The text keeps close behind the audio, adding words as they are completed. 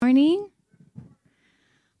morning.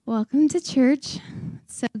 Welcome to church.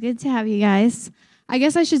 It's so good to have you guys. I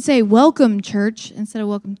guess I should say welcome church instead of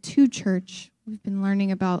welcome to church. We've been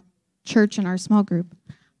learning about church in our small group.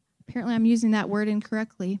 Apparently I'm using that word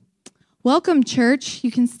incorrectly. Welcome church.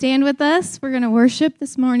 You can stand with us. We're going to worship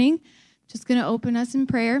this morning. Just going to open us in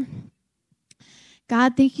prayer.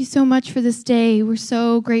 God, thank you so much for this day. We're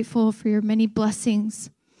so grateful for your many blessings.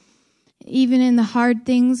 Even in the hard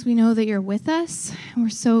things, we know that you're with us, and we're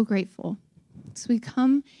so grateful. So we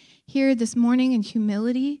come here this morning in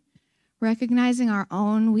humility, recognizing our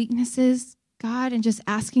own weaknesses, God, and just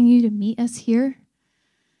asking you to meet us here,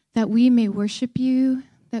 that we may worship you,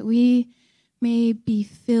 that we may be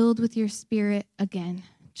filled with your Spirit again,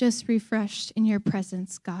 just refreshed in your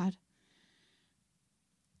presence, God.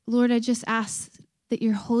 Lord, I just ask that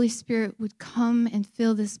your Holy Spirit would come and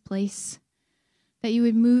fill this place, that you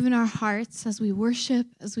would move in our hearts as we worship,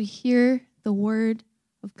 as we hear the word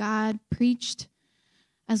of God preached,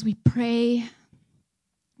 as we pray.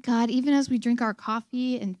 God, even as we drink our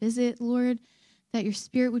coffee and visit, Lord, that your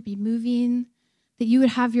Spirit would be moving, that you would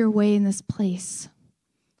have your way in this place,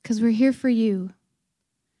 because we're here for you.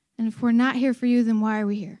 And if we're not here for you, then why are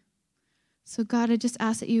we here? So God, I just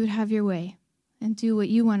ask that you would have your way and do what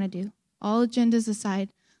you want to do. All agendas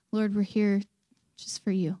aside, Lord, we're here just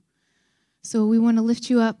for you. So we want to lift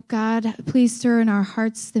you up, God. Please stir in our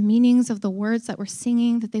hearts the meanings of the words that we're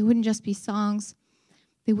singing, that they wouldn't just be songs.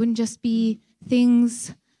 They wouldn't just be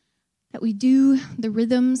things that we do, the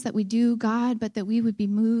rhythms that we do, God, but that we would be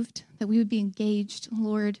moved, that we would be engaged.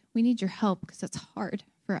 Lord, we need your help because it's hard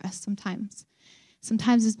for us sometimes.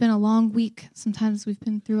 Sometimes it's been a long week. Sometimes we've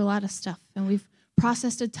been through a lot of stuff, and we've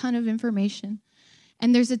processed a ton of information.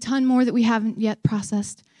 And there's a ton more that we haven't yet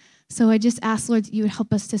processed. So I just ask, Lord, that you would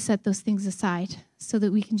help us to set those things aside so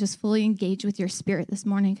that we can just fully engage with your Spirit this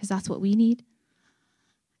morning, because that's what we need,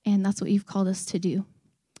 and that's what you've called us to do.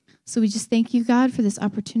 So we just thank you, God, for this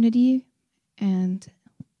opportunity, and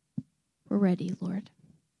we're ready, Lord.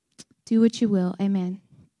 Do what you will. Amen.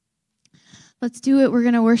 Let's do it. We're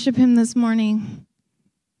going to worship him this morning.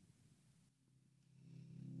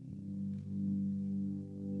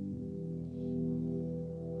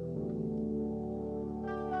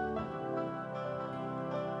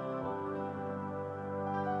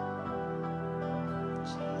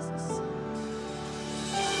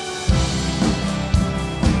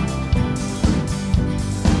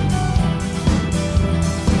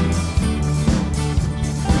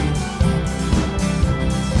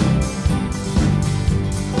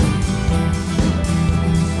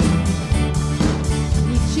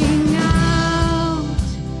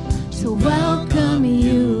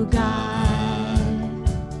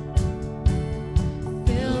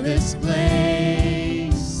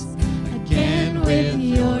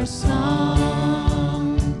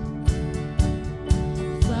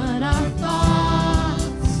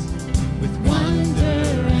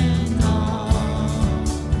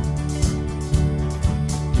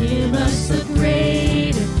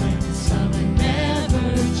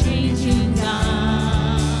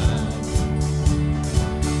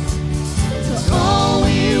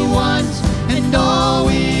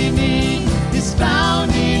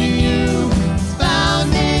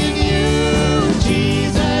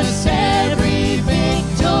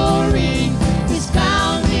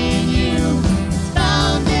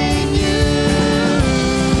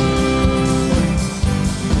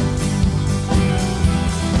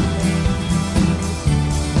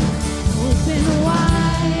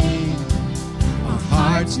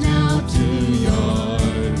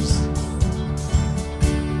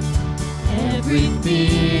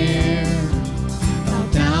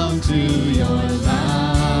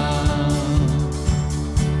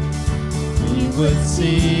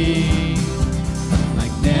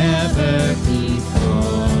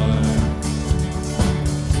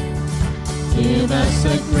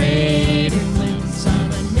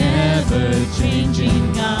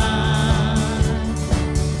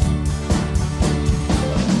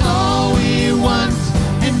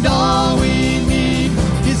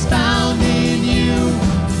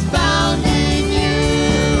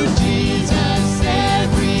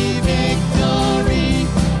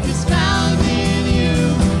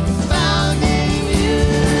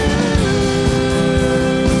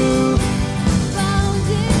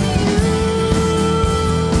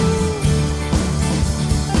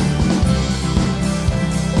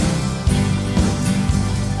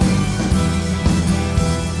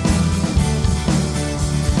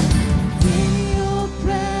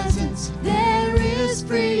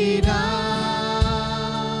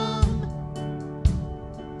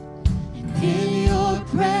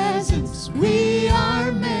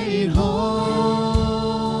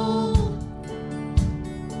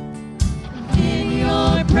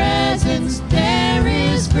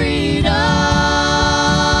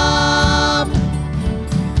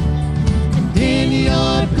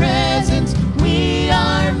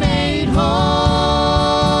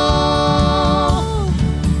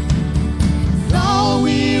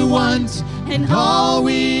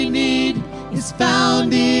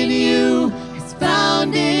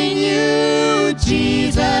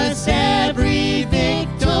 Jesus, every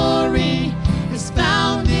victory is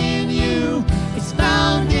found in you. It's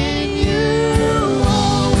found in you.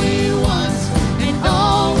 All we want and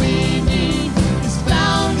all we need is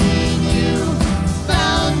found in you. It's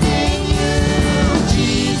found in you.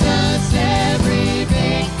 Jesus, every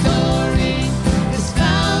victory is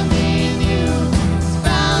found in you. It's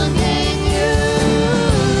found in you.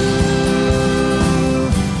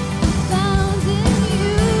 Found in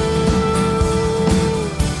you.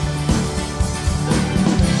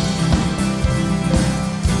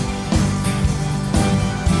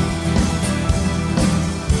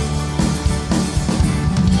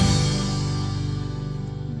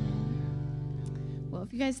 Well,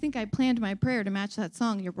 if you guys think I planned my prayer to match that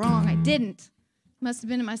song, you're wrong. I didn't. Must have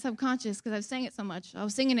been in my subconscious because I've sang it so much. I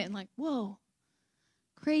was singing it and like, whoa,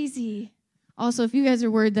 crazy. Also, if you guys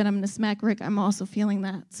are worried that I'm going to smack Rick, I'm also feeling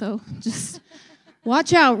that. So just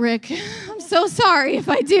watch out, Rick. I'm so sorry if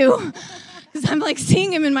I do. Because I'm like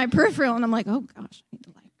seeing him in my peripheral and I'm like, oh gosh,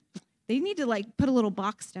 they need to put a little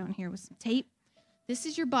box down here with some tape. This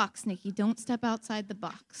is your box, Nikki. Don't step outside the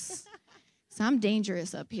box. So I'm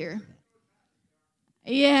dangerous up here.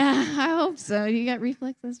 Yeah, I hope so. You got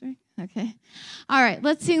reflexes, right? Okay. All right,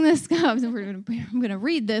 let's sing this. I'm going to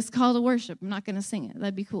read this call to worship. I'm not going to sing it.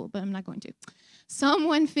 That'd be cool, but I'm not going to. Psalm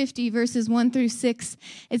 150, verses 1 through 6.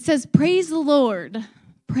 It says, praise the Lord.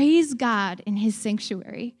 Praise God in his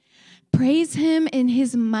sanctuary. Praise him in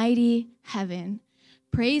his mighty heaven.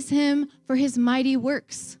 Praise him for his mighty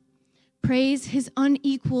works. Praise his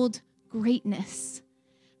unequaled greatness.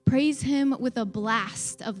 Praise him with a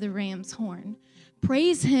blast of the ram's horn.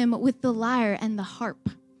 Praise him with the lyre and the harp.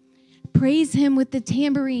 Praise him with the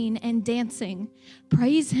tambourine and dancing.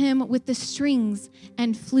 Praise him with the strings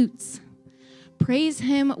and flutes. Praise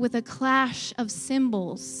him with a clash of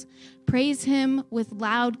cymbals. Praise him with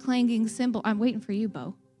loud clanging cymbals. I'm waiting for you,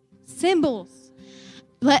 Bo. Cymbals.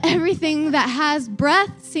 Let everything that has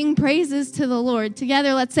breath sing praises to the Lord.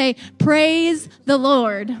 Together, let's say, praise the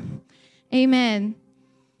Lord. Amen.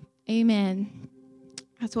 Amen.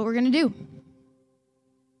 That's what we're going to do.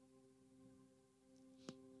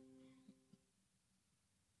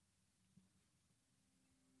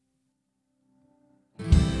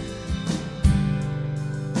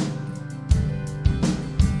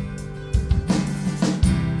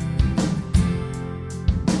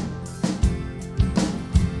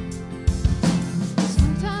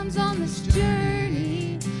 Sometimes on this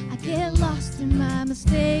journey, I get lost in my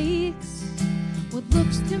mistakes. What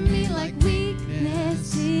looks to me like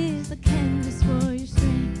weakness is a canvas for your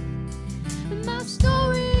strength. And my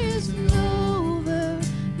story isn't over,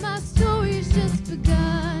 my story's just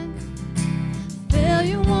begun.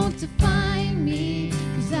 Failure won't define me,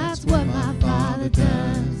 'cause that's what my Father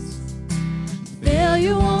does.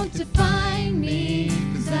 Failure won't define me,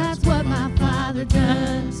 'cause that's what my Father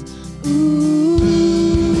does. Ooh,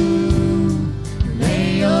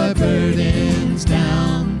 lay your burdens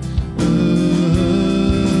down. Ooh,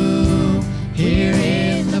 here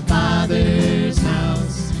in the Father's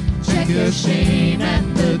house. Check your shame at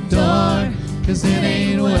the door, 'cause it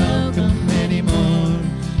ain't welcome anymore.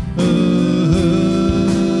 Ooh,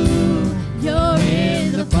 you're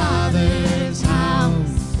in the Father's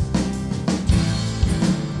house.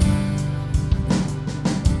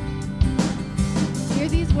 Hear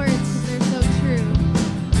these words, 'cause they're so true.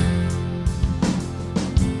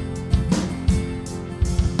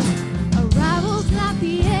 Arrival's not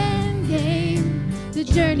the end game. The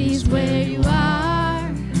journey's where you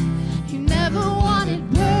are. You never wanted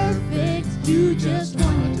perfect. You just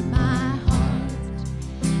wanted my heart.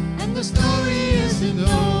 And the story isn't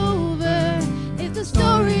over if the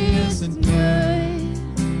story isn't good.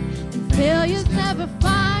 And failure's never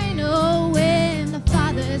final when the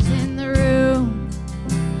Father's in the room.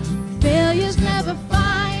 Failure's never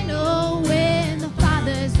final when the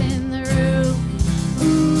Father's in the room.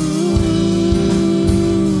 Ooh,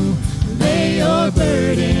 lay your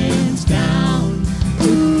burdens down.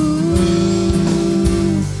 Ooh,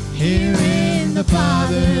 here in the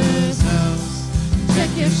Father's house. Check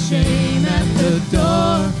your shame at the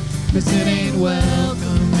door, 'cause it ain't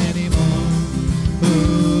welcome anymore.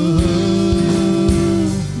 Ooh,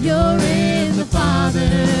 you're in the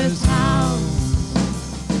Father's house.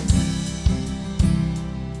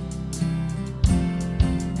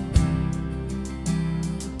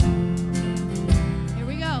 Here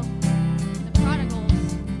we go. The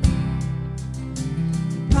prodigals.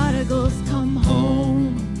 Prodigals come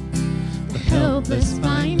home. The helpless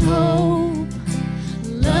find hope.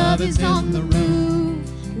 Love is on the roof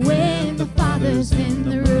when the Father's in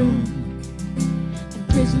the room. And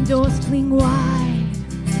prison doors fling wide.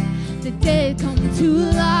 The the dead come to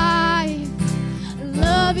life.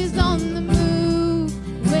 Love is on the move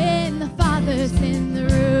when the Father's in the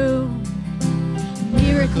room.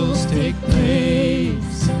 Miracles take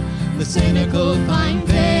place, the cynical find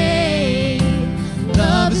faith.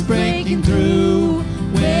 Love is breaking through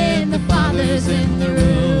when the Father's in the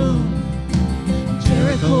room.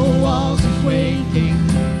 Jericho walls are quaking,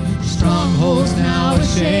 strongholds now are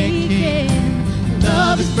shaking.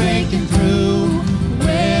 Love is breaking through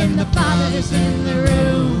when the Father's in the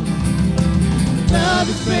room. Love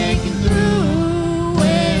is breaking through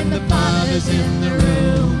when the Father's in the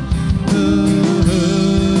room. Ooh,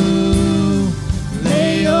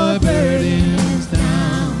 lay your burdens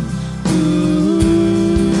down.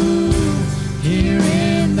 Ooh, here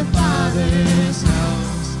in the Father's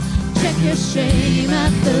house. Check your shame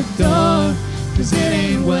at the door, 'cause it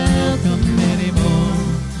ain't welcome anymore.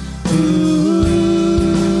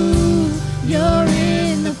 Ooh, you're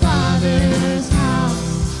in the Father's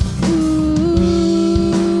house.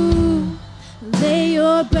 Ooh, lay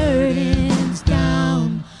your burdens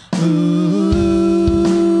down.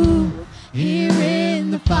 Ooh, here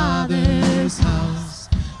in the Father's house.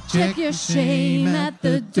 Check your shame at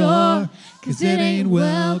the door, 'cause it ain't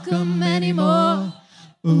welcome anymore.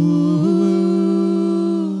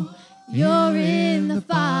 Ooh, you're in the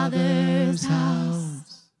Father's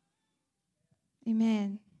house.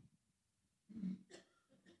 Amen.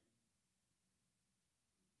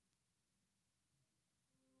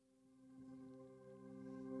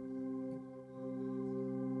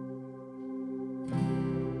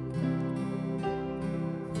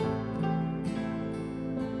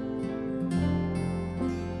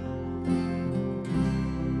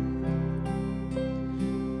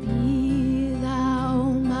 Be thou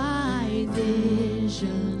my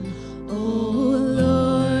vision, O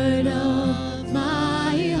Lord of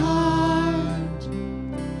my heart.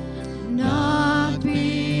 Not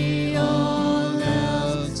be all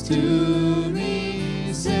else to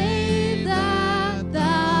me, save that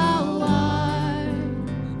thou art.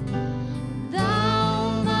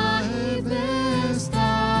 Thou my best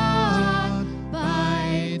thought,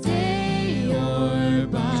 by day or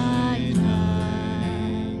by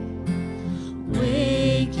night.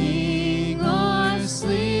 Waking or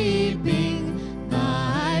sleeping,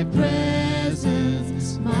 thy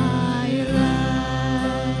presence my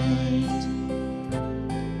light.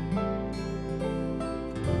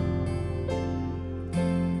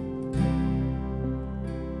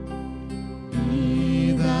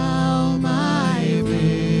 Be thou my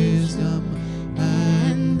wisdom,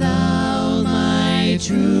 and thou my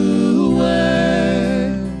true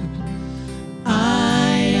word.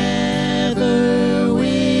 I ever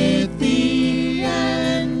with thee,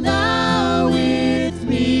 and thou with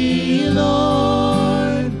me,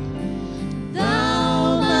 Lord.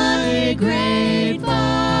 Thou my great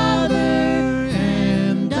Father,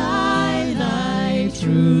 and I thy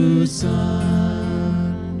true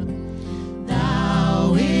Son.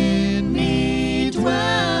 Thou in me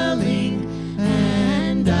dwelling,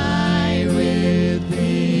 and I with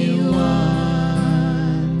thee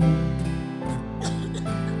one.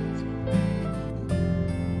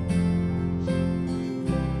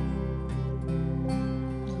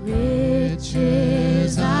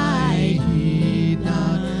 Riches I heed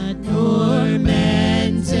not, nor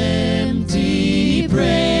men's empty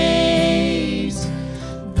praise.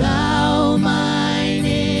 Thou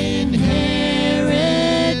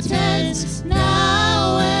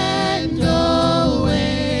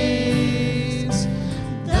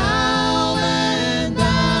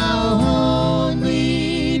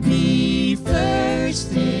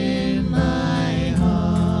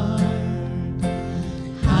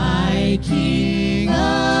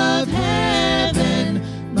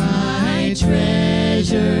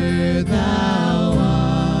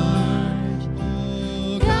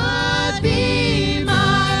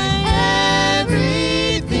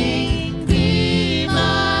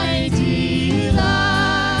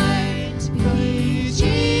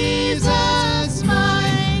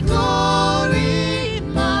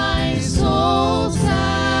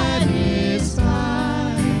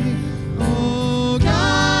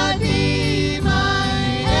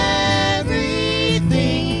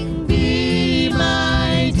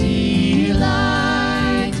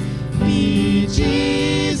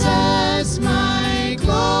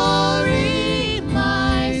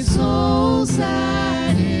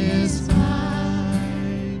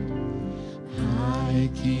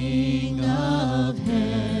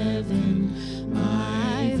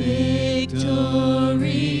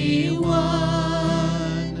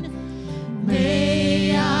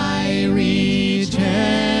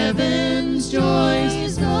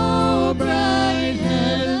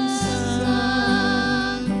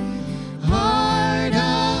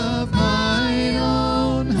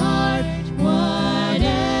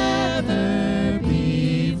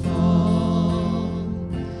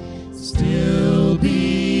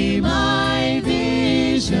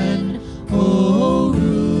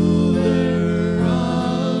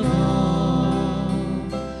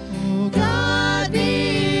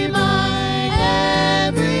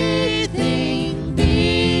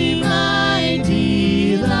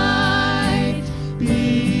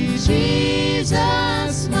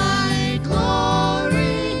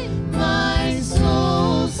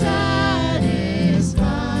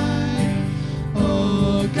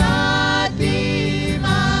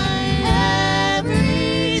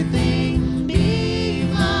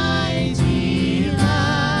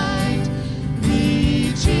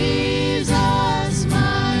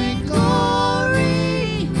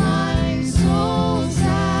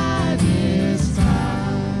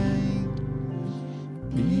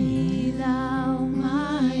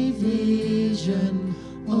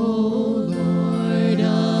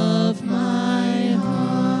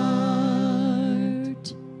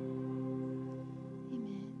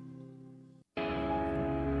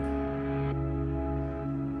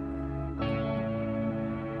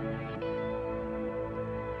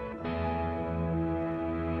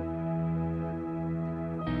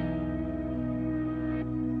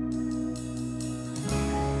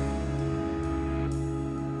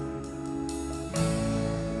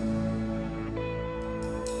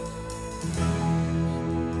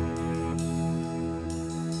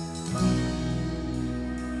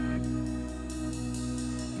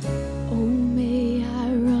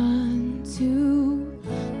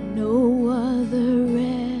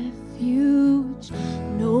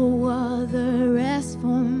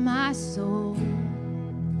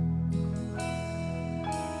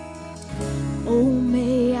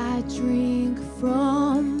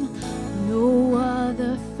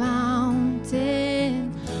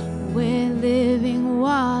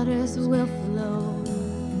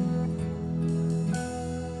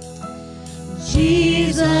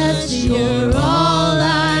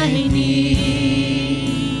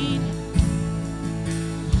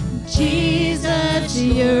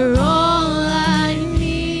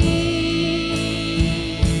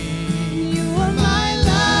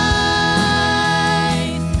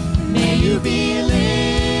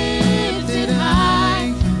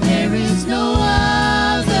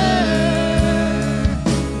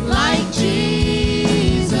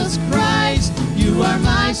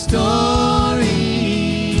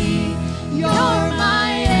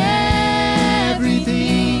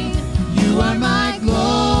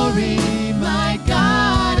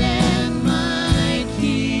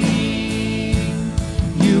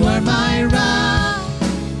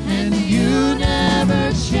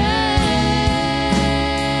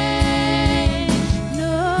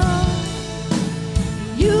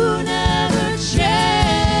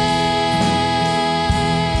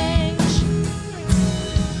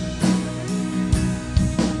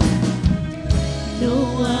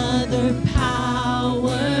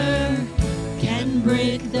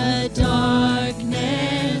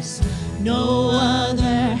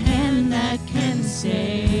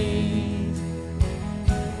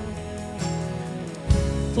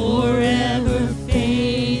forever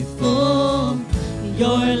faithful.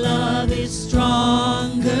 Your love is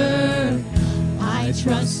stronger. I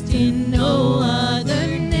trust in no other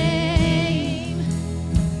name.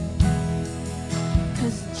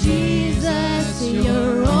 'Cause Jesus,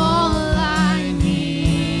 you're all I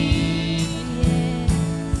need. Yes.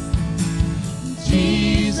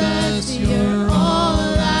 Jesus, you're all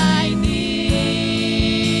I need.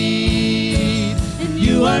 And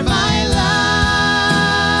you are my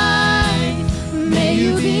life. May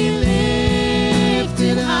you be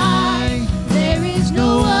lifted high. There is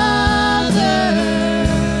no other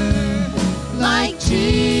like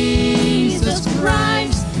Jesus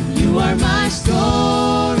Christ. You are my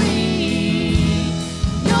story.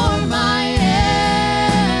 You're my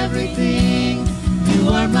everything. You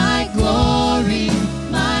are my glory,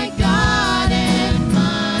 my God and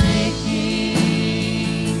my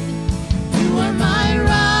King. You are my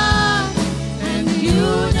rock, and you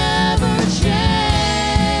never change.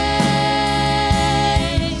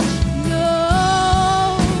 No,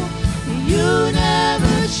 you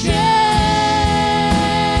never change.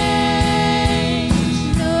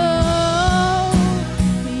 No,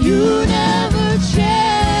 you never change.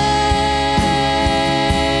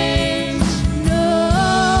 No,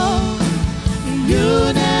 you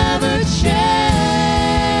never change.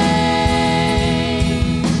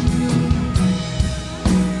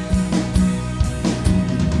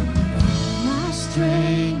 My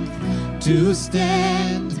strength to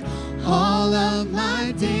stand. All of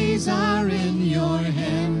my days are in your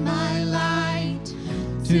hand, my light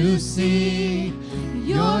to see.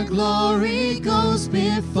 Your glory goes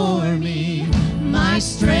before me, my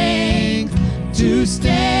strength to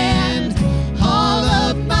stand. All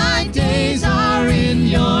of my days are in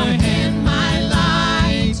your hand, my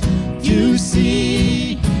light to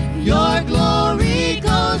see. Your glory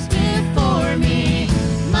goes before me,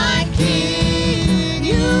 my King,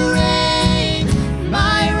 you reign,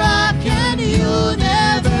 my rock, and you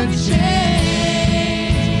never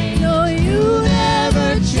change. No, you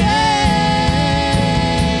never change.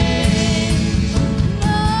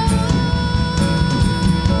 No.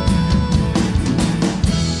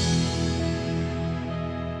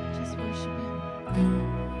 Just worship him.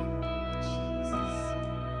 Jesus.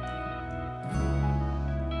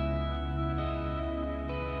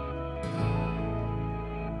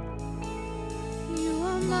 You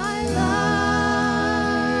are my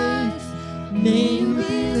life. May you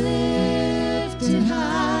be lifted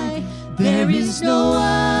high. There is no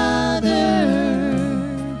other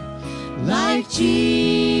like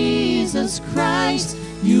Jesus Christ.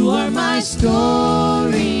 You are my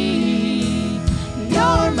story.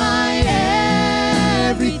 You're my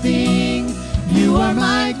everything. You are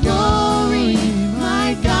my glory,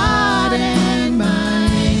 my God and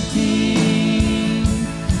my King.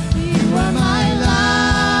 You are my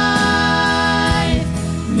life.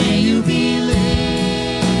 May you be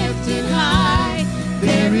lifted high.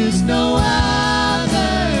 There is no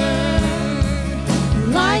other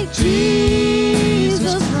like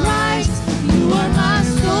Jesus Christ. You are my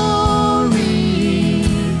story.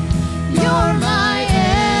 You're my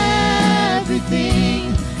everything.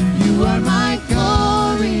 You are my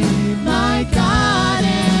glory, my God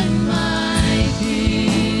and my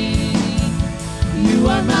King. You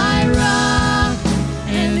are my rock,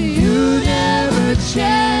 and you never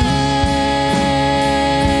change.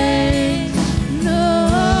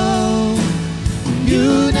 No,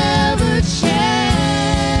 you never change.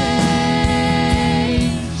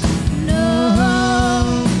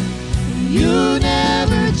 No, you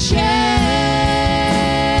never change.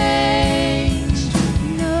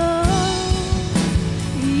 No,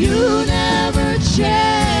 you never change.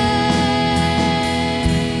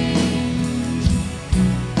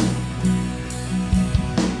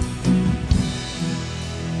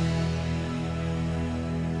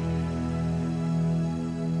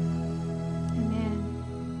 Amen.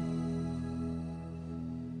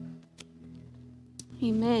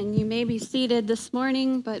 Amen. You may be seated this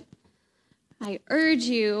morning, but I urge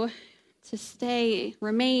you to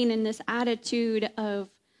remain in this attitude of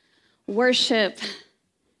worship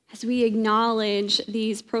as we acknowledge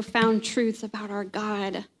these profound truths about our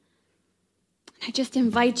God. I just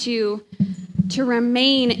invite you to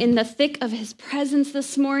remain in the thick of his presence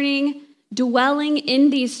this morning, dwelling in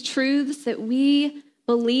these truths that we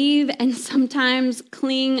believe and sometimes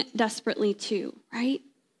cling desperately to, right?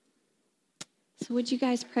 So would you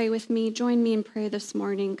guys pray with me? Join me in prayer this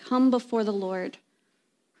morning. Come before the Lord.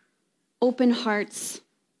 Open hearts,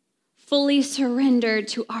 fully surrendered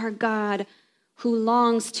to our God who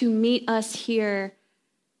longs to meet us here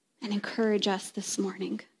and encourage us this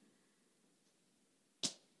morning.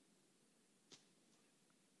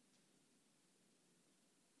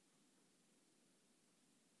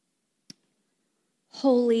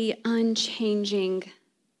 holy, unchanging,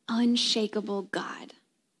 unshakable God.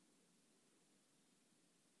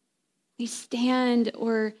 We stand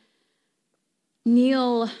or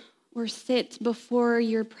kneel or sit before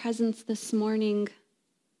your presence this morning.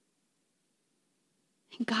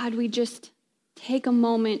 And God, we just take a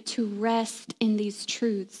moment to rest in these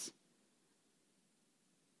truths.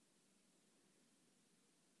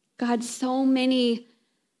 God, so many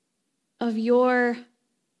of your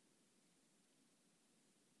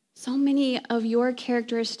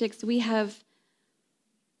characteristics we have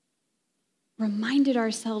reminded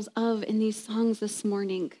ourselves of in these songs this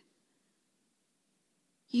morning.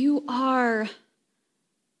 You are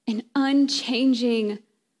an unchanging,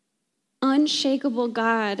 unshakable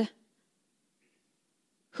God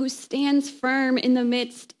who stands firm in the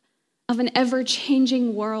midst of an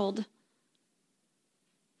ever-changing world.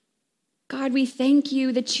 God, we thank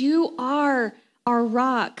you that you are our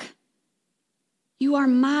rock. You are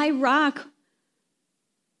my rock.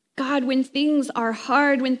 God, when things are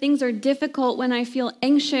hard, when things are difficult, when I feel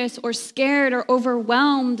anxious or scared or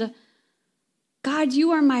overwhelmed, God,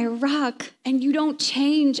 you are my rock and you don't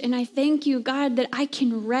change. And I thank you, God, that I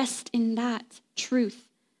can rest in that truth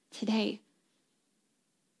today.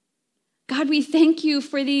 God, we thank you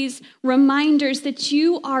for these reminders that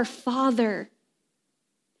you are Father.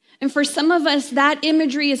 And for some of us, that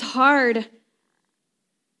imagery is hard.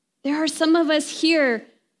 There are some of us here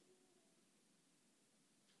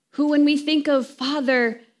who, when we think of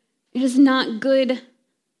Father, it is not good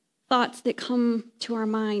thoughts that come to our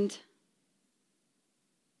mind.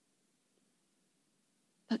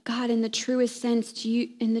 But God, in the truest sense,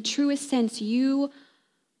 you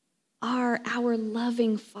are our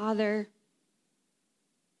loving Father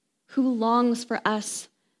who longs for us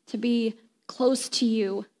to be close to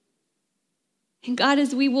you. And God,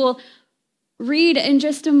 as we will read in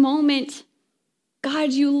just a moment,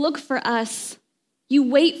 God, you look for us. You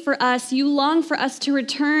wait for us. You long for us to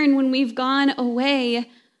return when we've gone away.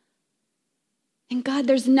 And God,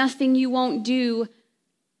 there's nothing you won't do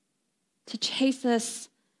to chase us,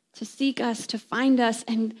 to seek us, to find us,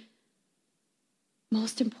 and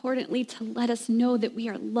most importantly, to let us know that we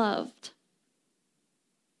are loved.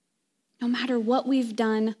 No matter what we've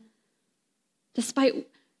done, despite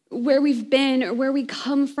where we've been or where we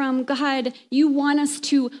come from, God, you want us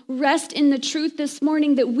to rest in the truth this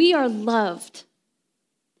morning that we are loved.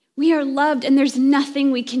 We are loved, and there's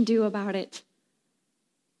nothing we can do about it.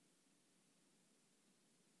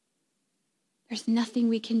 There's nothing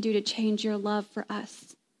we can do to change your love for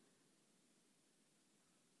us.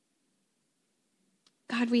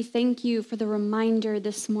 God, we thank you for the reminder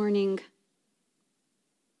this morning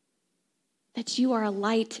that you are a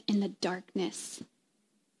light in the darkness.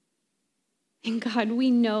 And God,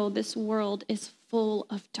 we know this world is full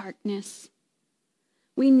of darkness.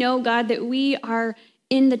 We know, God, that we are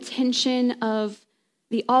in the tension of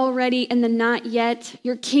the already and the not yet.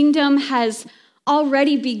 Your kingdom has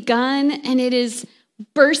already begun, and it is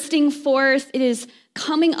bursting forth. It is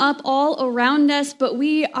coming up all around us, but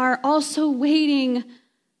we are also waiting.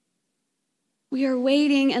 We are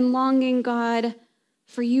waiting and longing, God,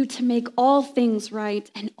 for you to make all things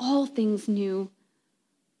right and all things new.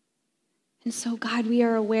 And so, God, we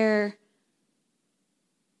are aware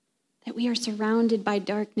that we are surrounded by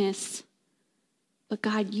darkness. But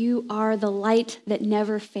God, you are the light that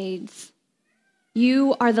never fades.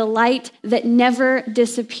 You are the light that never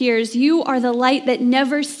disappears. You are the light that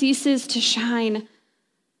never ceases to shine.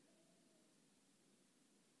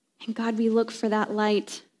 And God, we look for that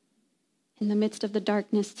light in the midst of the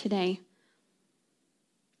darkness today.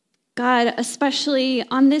 God, especially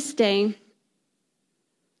on this day,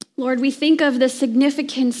 Lord, we think of the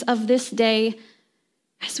significance of this day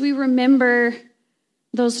as we remember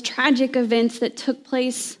those tragic events that took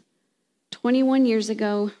place 21 years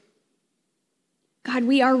ago. God,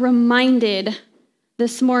 we are reminded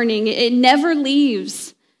this morning, it never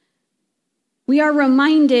leaves. We are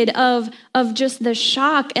reminded of just the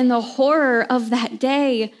shock and the horror of that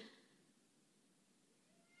day.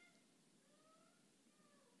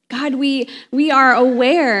 God, we are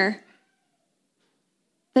aware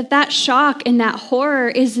that shock and that horror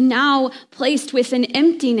is now placed with an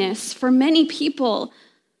emptiness for many people.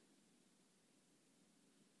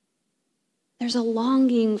 There's a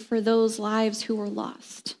longing for those lives who were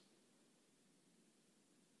lost.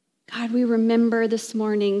 God, we remember this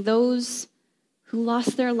morning those who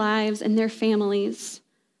lost their lives and their families.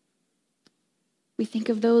 We think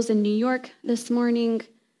of those in New York this morning.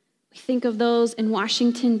 We think of those in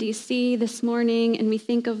Washington, D.C. this morning, and we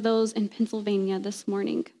think of those in Pennsylvania this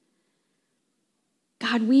morning.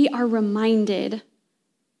 God, we are reminded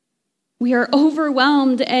We are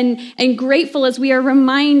overwhelmed and grateful as we are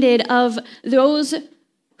reminded of those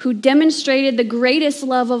who demonstrated the greatest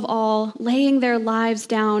love of all, laying their lives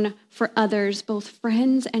down for others, both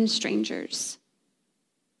friends and strangers.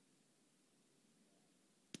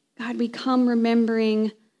 God, we come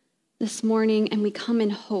remembering this morning, and we come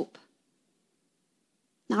in hope.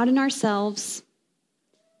 Not in ourselves,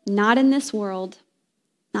 not in this world,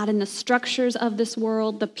 not in the structures of this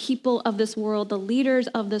world, the people of this world, the leaders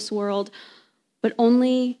of this world, but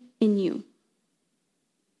only in you.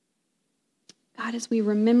 God, as we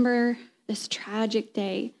remember this tragic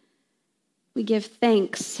day, we give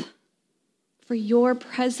thanks for your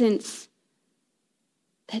presence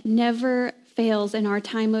that never fails in our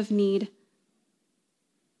time of need.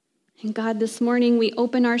 And God, this morning we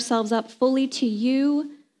open ourselves up fully to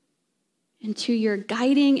you and to your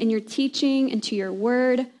guiding and your teaching and to your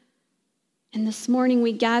word. And this morning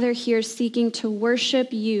we gather here seeking to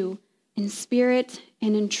worship you in spirit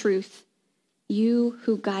and in truth, you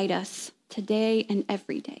who guide us today and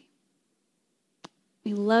every day.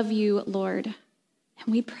 We love you, Lord, and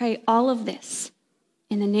we pray all of this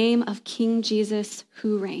in the name of King Jesus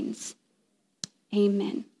who reigns.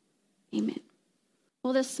 Amen. Amen.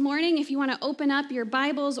 Well, this morning, if you want to open up your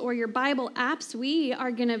Bibles or your Bible apps, we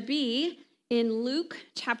are going to be in Luke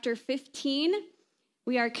chapter 15.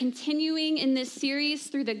 We are continuing in this series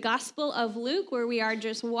through the Gospel of Luke, where we are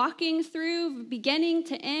just walking through beginning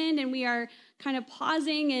to end, and we are kind of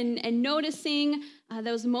pausing and noticing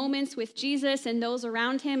those moments with Jesus and those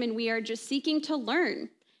around him, and we are just seeking to learn.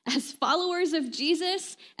 As followers of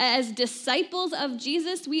Jesus, as disciples of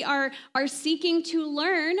Jesus, we are seeking to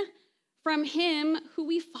learn from him who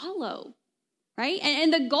we follow. Right?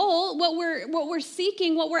 And the goal, what we're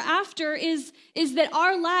seeking, what we're after is that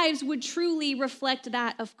our lives would truly reflect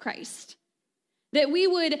that of Christ. That we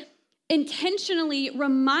would intentionally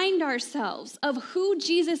remind ourselves of who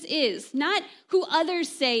Jesus is, not who others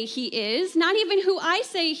say he is, not even who I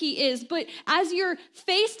say he is, but as you're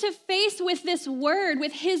face to face with this word,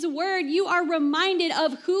 with his word, you are reminded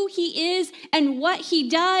of who he is and what he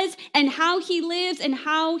does and how he lives and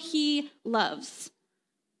how he loves.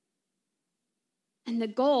 And the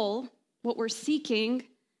goal, what we're seeking,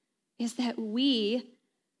 is that we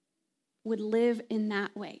would live in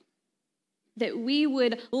that way. That we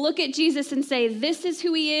would look at Jesus and say, this is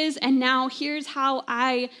who he is, and now here's how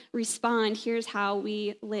I respond. Here's how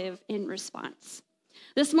we live in response.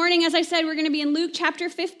 This morning, as I said, we're going to be in Luke chapter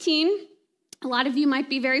 15. A lot of you might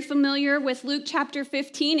be very familiar with Luke chapter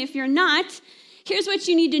 15. If you're not, here's what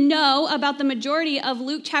you need to know about the majority of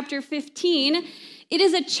Luke chapter 15. It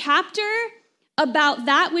is a chapter about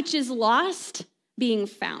that which is lost being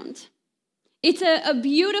found. It's a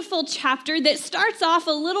beautiful chapter that starts off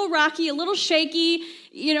a little rocky, a little shaky.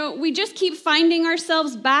 You know, we just keep finding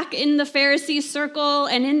ourselves back in the Pharisees' circle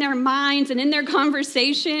and in their minds and in their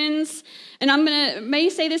conversations. And may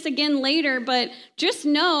say this again later, but just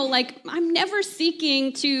know, I'm never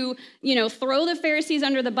seeking to, throw the Pharisees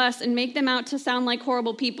under the bus and make them out to sound like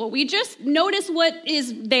horrible people. We just notice what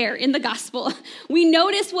is there in the gospel. We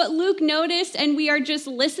notice what Luke noticed, and we are just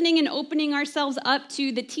listening and opening ourselves up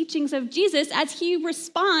to the teachings of Jesus as he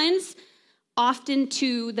responds often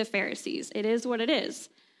to the Pharisees. It is what it is.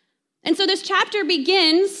 And so this chapter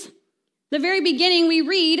begins, the very beginning we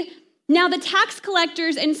read, now the tax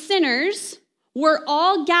collectors and sinners were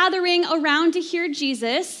all gathering around to hear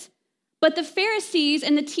Jesus, but the Pharisees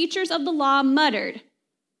and the teachers of the law muttered,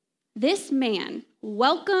 this man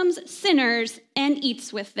welcomes sinners and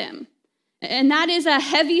eats with them. And that is a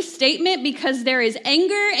heavy statement because there is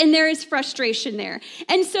anger and there is frustration there.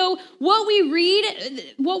 And so what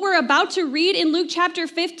we're about to read in Luke chapter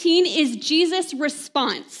 15 is Jesus'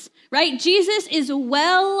 response, right? Jesus is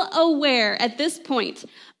well aware at this point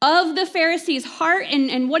of the Pharisees' heart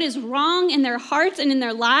and what is wrong in their hearts and in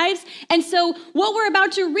their lives. And so what we're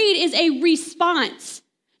about to read is a response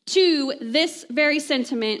to this very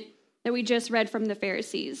sentiment that we just read from the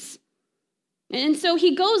Pharisees. And so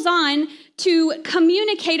he goes on to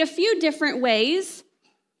communicate a few different ways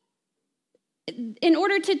in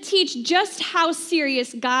order to teach just how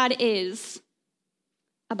serious God is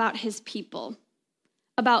about his people,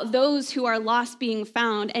 about those who are lost being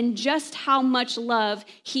found, and just how much love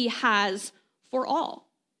he has for all.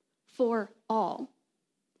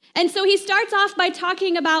 And so he starts off by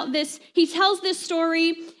talking about this. He tells this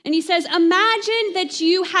story, and he says, imagine that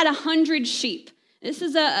you had 100 sheep. This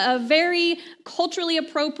is a very culturally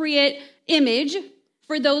appropriate image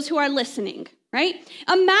for those who are listening, right?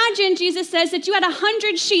 Imagine, Jesus says, that you had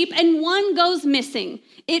 100 sheep and one goes missing.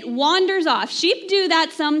 It wanders off. Sheep do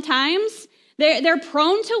that sometimes. They're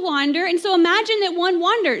prone to wander. And so imagine that one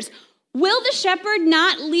wanders. Will the shepherd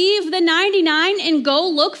not leave the 99 and go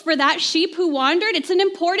look for that sheep who wandered? It's an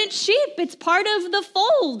important sheep. It's part of the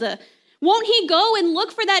fold. Won't he go and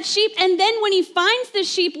look for that sheep? And then when he finds the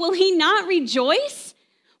sheep, will he not rejoice?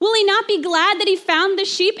 Will he not be glad that he found the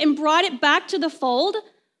sheep and brought it back to the fold?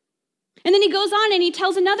 And then he goes on and he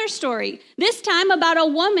tells another story, this time about a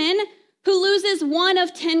woman who loses one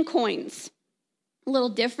of 10 coins. A little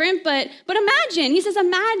different, but imagine, he says,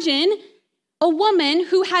 imagine a woman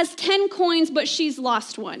who has 10 coins, but she's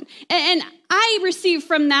lost one. And I receive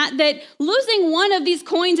from that losing one of these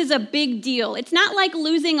coins is a big deal. It's not like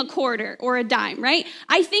losing a quarter or a dime, right?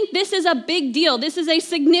 I think this is a big deal. This is a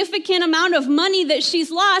significant amount of money that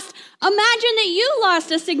she's lost. Imagine that you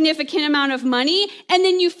lost a significant amount of money and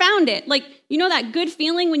then you found it. Like, you know that good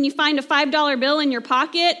feeling when you find a $5 bill in your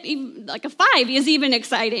pocket? Like a 5 is even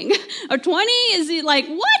exciting. A 20 is like,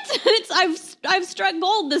 what? I've struck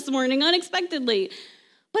gold this morning unexpectedly.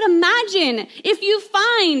 But imagine if you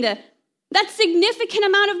find that significant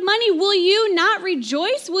amount of money, will you not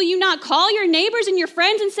rejoice? Will you not call your neighbors and your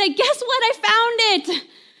friends and say, guess what? I found it.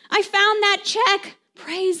 I found that check.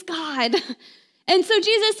 Praise God. And so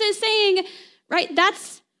Jesus is saying, right,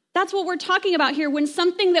 that's what we're talking about here. When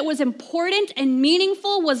something that was important and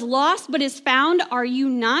meaningful was lost but is found, are you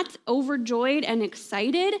not overjoyed and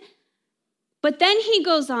excited? But then he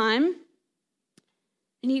goes on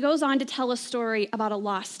to tell a story about a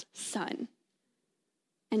lost son.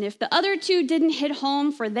 And if the other two didn't hit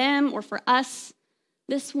home for them or for us,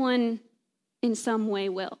 this one in some way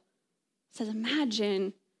will. It says,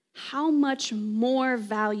 imagine how much more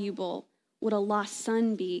valuable would a lost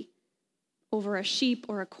son be over a sheep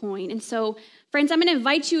or a coin. And so, friends, I'm going to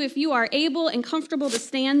invite you, if you are able and comfortable to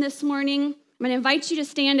stand this morning, I'm going to invite you to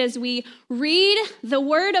stand as we read the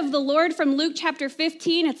word of the Lord from Luke chapter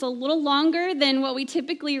 15. It's a little longer than what we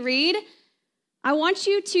typically read. I want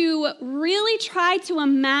you to really try to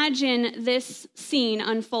imagine this scene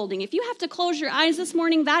unfolding. If you have to close your eyes this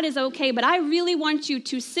morning, that is okay, but I really want you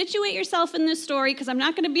to situate yourself in this story because I'm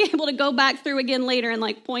not going to be able to go back through again later and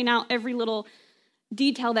point out every little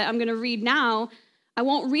detail that I'm going to read now. I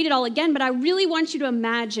won't read it all again, but I really want you to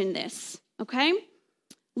imagine this, okay?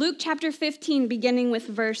 Luke chapter 15, beginning with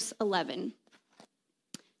verse 11.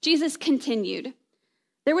 Jesus continued,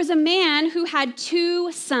 "There was a man who had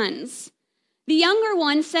 2 sons. The younger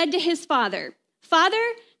one said to his father, 'Father,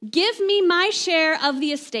 give me my share of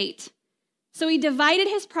the estate.' So he divided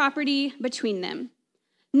his property between them.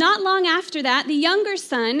 Not long after that, the younger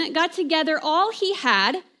son got together all he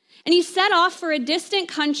had, and he set off for a distant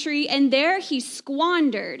country, and there he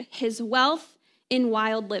squandered his wealth in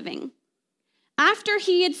wild living. After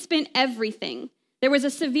he had spent everything, there was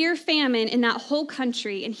a severe famine in that whole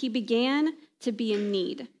country, and he began to be in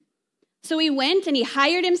need. So he went and he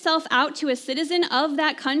hired himself out to a citizen of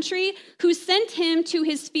that country who sent him to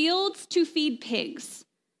his fields to feed pigs.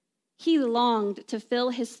 He longed to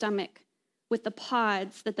fill his stomach with the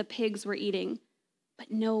pods that the pigs were eating,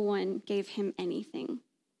 but no one gave him anything.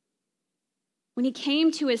 When he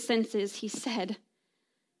came to his senses, he said,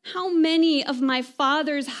 'How many of my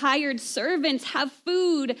father's hired servants have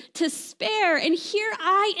food to spare, and here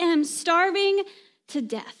I am starving to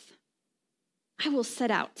death? I will set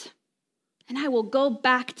out, and I will go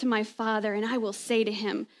back to my father, and I will say to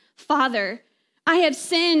him, Father, I have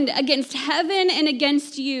sinned against heaven and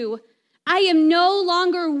against you. I am no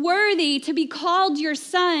longer worthy to be called your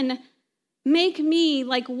son. Make me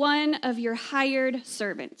like one of your hired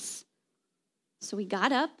servants.' So he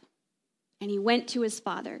got up and he went to his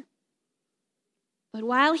father. But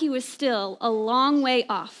while he was still a long way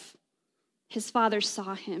off, his father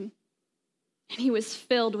saw him, and he was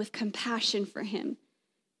filled with compassion for him,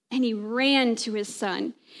 and he ran to his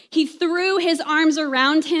son. He threw his arms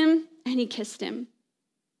around him, and he kissed him.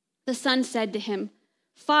 The son said to him,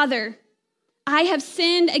 'Father, I have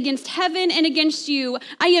sinned against heaven and against you.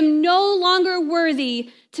 I am no longer worthy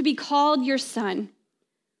to be called your son.'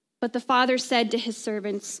 But the father said to his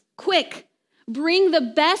servants, 'Quick, bring the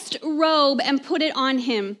best robe and put it on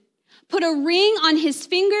him. Put a ring on his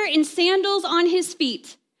finger and sandals on his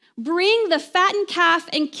feet. Bring the fattened calf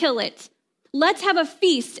and kill it. Let's have a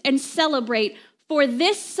feast and celebrate, for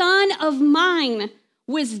this son of mine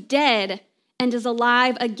was dead and is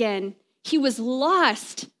alive again. He was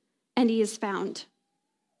lost and he is found.'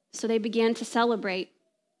 So they began to celebrate.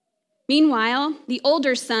 Meanwhile, the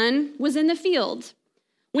older son was in the field.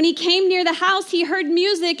 When he came near the house, he heard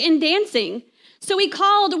music and dancing. So he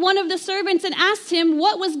called one of the servants and asked him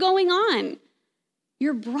what was going on.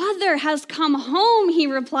 'Your brother has come home,' he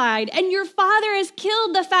replied, 'and your father has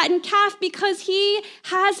killed the fattened calf because he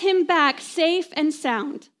has him back safe and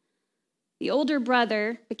sound.' the older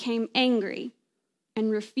brother became angry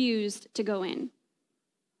and refused to go in.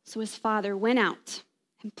 So his father went out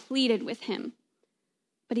and pleaded with him.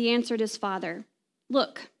 But he answered his father,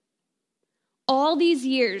 "Look, all these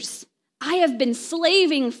years I have been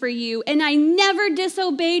slaving for you, and I never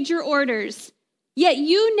disobeyed your orders. Yet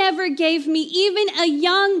you never gave me even a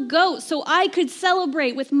young goat so I could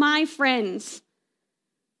celebrate with my friends.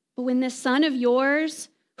 But when this son of yours,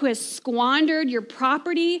 who has squandered your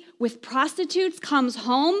property with prostitutes, comes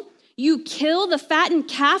home, you kill the fattened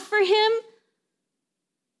calf for him?"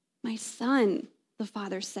 "My son," the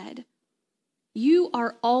father said, "you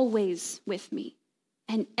are always with me,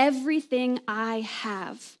 and everything I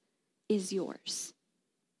have is yours."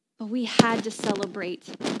 But we had to celebrate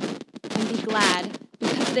and be glad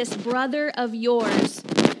because this brother of yours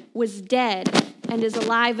was dead and is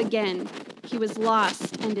alive again. He was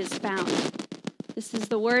lost and is found. This is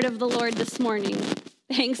the word of the Lord this morning.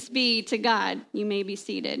 Thanks be to God. You may be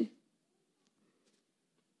seated.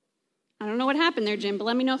 I don't know what happened there, Jim, but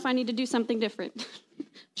let me know if I need to do something different.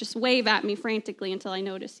 Just wave at me frantically until I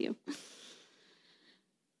notice you.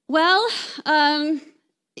 Well,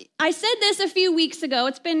 I said this a few weeks ago.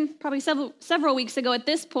 It's been probably several weeks ago at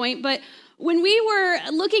this point, but when we were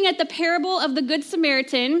looking at the parable of the Good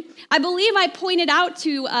Samaritan, I believe I pointed out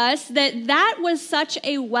to us that was such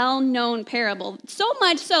a well-known parable. So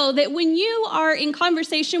much so that when you are in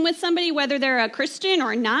conversation with somebody, whether they're a Christian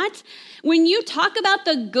or not, when you talk about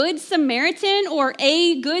the Good Samaritan or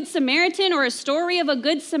a Good Samaritan or a story of a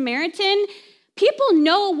Good Samaritan, people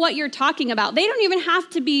know what you're talking about. They don't even have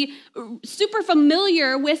to be super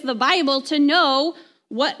familiar with the Bible to know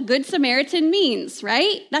what Good Samaritan means,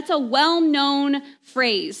 right? That's a well-known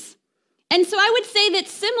phrase. And so I would say that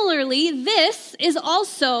similarly, this is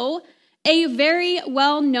also a very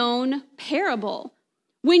well-known parable.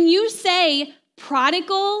 When you say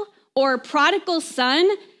prodigal or prodigal son,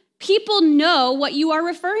 people know what you are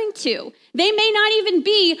referring to. They may not even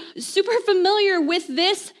be super familiar with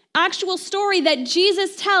this actual story that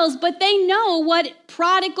Jesus tells, but they know what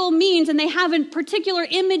prodigal means, and they have a particular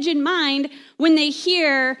image in mind when they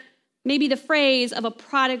hear maybe the phrase of a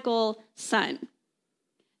prodigal son.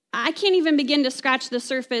 I can't even begin to scratch the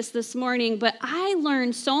surface this morning, but I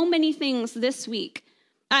learned so many things this week.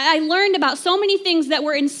 I learned about so many things that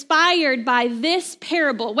were inspired by this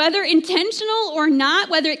parable, whether intentional or not,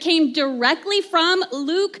 whether it came directly from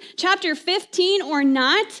Luke chapter 15 or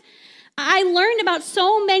not. I learned about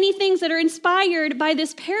so many things that are inspired by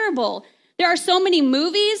this parable. There are so many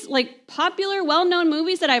movies, like popular, well-known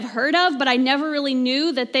movies that I've heard of, but I never really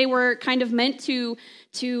knew that they were kind of meant to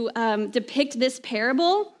depict this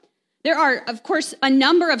parable. There are, of course, a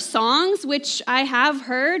number of songs, which I have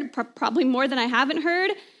heard, probably more than I haven't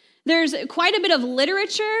heard. There's quite a bit of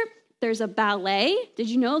literature. There's a ballet. Did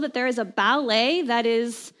you know that there is a ballet that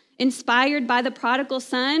is inspired by the prodigal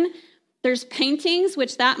son? There's paintings,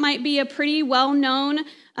 which that might be a pretty well-known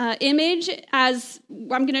image. As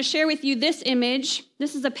I'm going to share with you this image.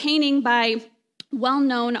 This is a painting by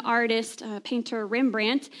well-known artist, painter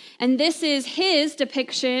Rembrandt. And this is his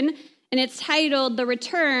depiction, and it's titled The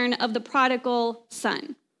Return of the Prodigal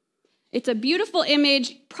Son. It's a beautiful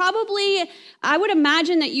image. Probably, I would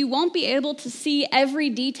imagine that you won't be able to see every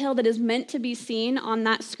detail that is meant to be seen on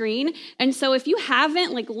that screen. And so if you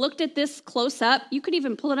haven't looked at this close up, you could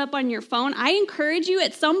even pull it up on your phone. I encourage you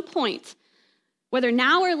at some point, whether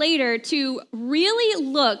now or later, to really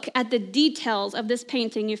look at the details of this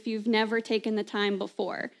painting if you've never taken the time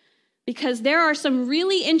before. Because there are some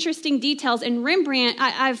really interesting details. And Rembrandt,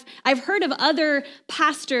 I've heard of other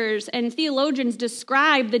pastors and theologians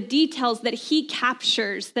describe the details that he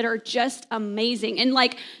captures that are just amazing. And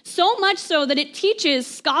so much so that it teaches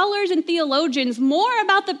scholars and theologians more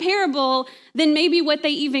about the parable than maybe what they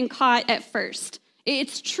even caught at first.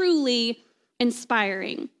 It's truly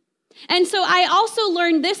inspiring. And so I also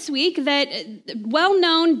learned this week that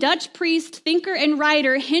well-known Dutch priest, thinker, and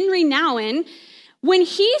writer Henry Nouwen, when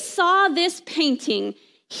he saw this painting,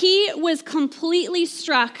 he was completely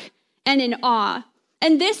struck and in awe.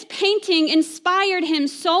 And this painting inspired him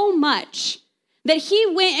so much that he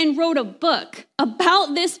went and wrote a book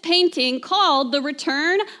about this painting called The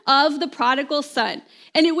Return of the Prodigal Son.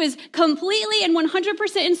 And it was completely and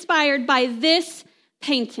 100% inspired by this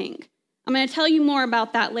painting. I'm going to tell you more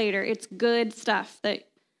about that later. It's good stuff that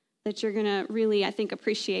you're going to really, I think,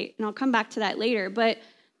 appreciate. And I'll come back to that later. But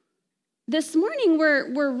this morning,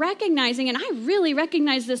 we're recognizing, and I really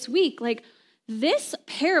recognize this week, this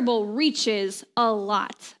parable reaches a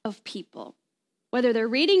lot of people. Whether they're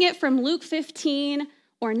reading it from Luke 15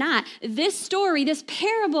 or not, this story, this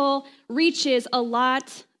parable reaches a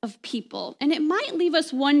lot of people. And it might leave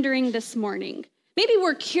us wondering this morning. Maybe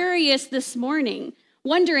we're curious this morning,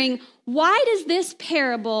 wondering, why does this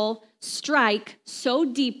parable strike so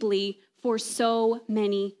deeply for so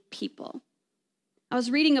many people? I was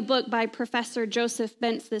reading a book by Professor Joseph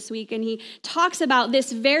Bentz this week, and he talks about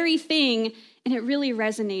this very thing, and it really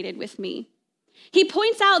resonated with me. He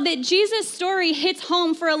points out that Jesus' story hits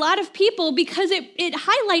home for a lot of people because it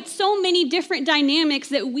highlights so many different dynamics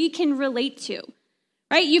that we can relate to,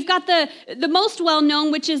 right? You've got the most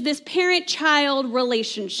well-known, which is this parent-child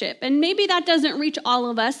relationship. And maybe that doesn't reach all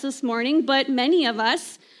of us this morning, but many of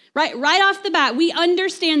us, right off the bat, we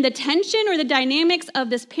understand the tension or the dynamics of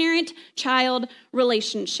this parent-child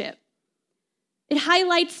relationship. It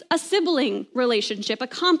highlights a sibling relationship, a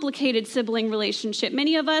complicated sibling relationship.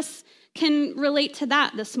 Many of us can relate to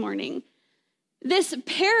that this morning. This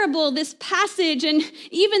parable, this passage, and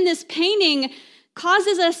even this painting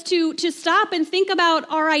causes us to stop and think about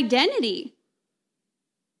our identity.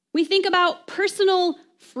 We think about personal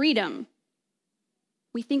freedom.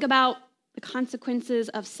 We think about the consequences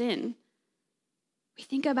of sin.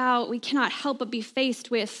 We cannot help but be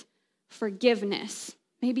faced with forgiveness,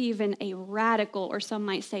 maybe even a radical, or some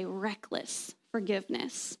might say reckless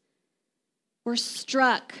forgiveness. We're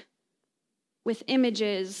struck with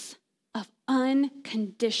images of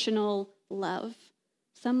unconditional love.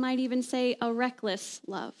 Some might even say a reckless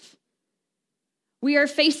love. We are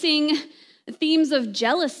facing themes of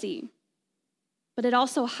jealousy, but it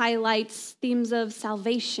also highlights themes of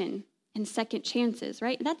salvation and second chances,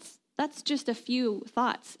 right? That's just a few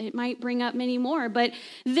thoughts. It might bring up many more, but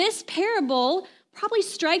this parable probably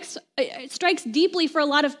strikes deeply for a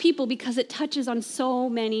lot of people because it touches on so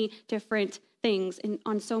many different things and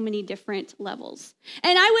on so many different levels.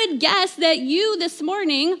 And I would guess that you this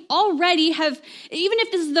morning already have, even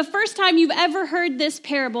if this is the first time you've ever heard this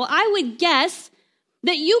parable, I would guess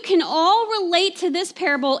that you can all relate to this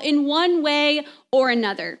parable in one way or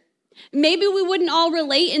another. Maybe we wouldn't all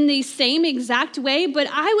relate in the same exact way, but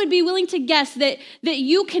I would be willing to guess that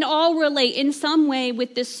you can all relate in some way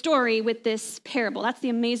with this story, with this parable. That's the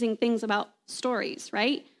amazing things about stories,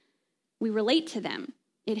 right? We relate to them.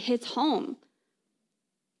 It hits home.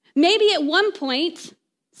 Maybe at one point,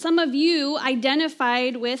 some of you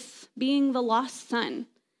identified with being the lost son.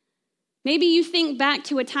 Maybe you think back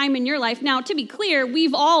to a time in your life. Now, to be clear,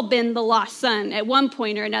 we've all been the lost son at one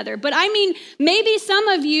point or another. But I mean, maybe some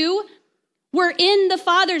of you were in the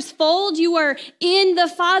Father's fold. You were in the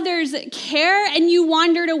Father's care, and you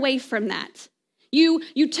wandered away from that. You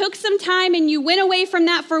took some time and you went away from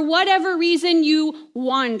that for whatever reason. You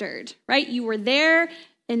wandered, right? You were there,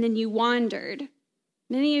 and then you wandered.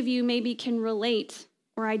 Many of you maybe can relate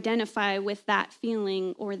or identify with that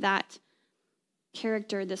feeling or that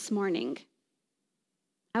character this morning.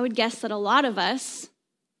 I would guess that a lot of us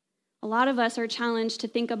are challenged to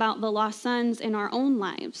think about the lost sons in our own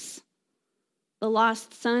lives, the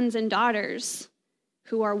lost sons and daughters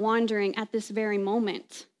who are wandering at this very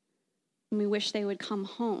moment, and we wish they would come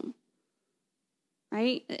home,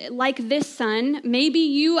 right? Like this son, maybe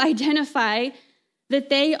you identify that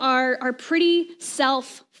they are pretty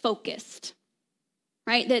self-focused,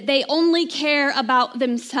 right? That they only care about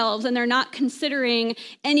themselves and they're not considering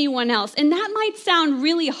anyone else. And that might sound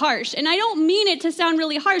really harsh. And I don't mean it to sound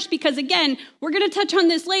really harsh because, again, we're going to touch on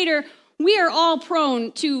this later. We are all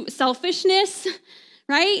prone to selfishness,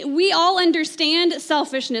 right? We all understand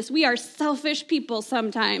selfishness. We are selfish people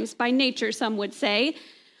sometimes, by nature, some would say.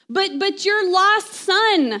 But your lost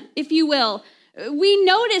son, if you will, we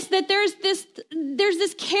notice that there's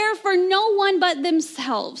this care for no one but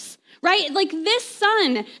themselves, right? Like this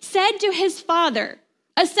son said to his father,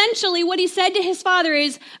 essentially what he said to his father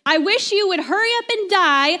is, I wish you would hurry up and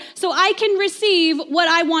die so I can receive what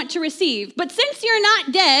I want to receive. But since you're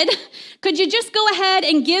not dead, could you just go ahead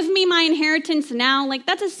and give me my inheritance now? Like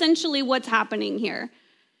that's essentially what's happening here.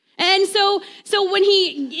 And so when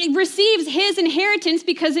he receives his inheritance,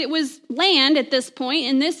 because it was land at this point,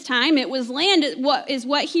 in this time, it was land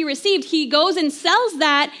what he received, he goes and sells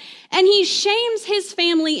that, and he shames his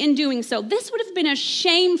family in doing so. This would have been a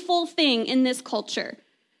shameful thing in this culture,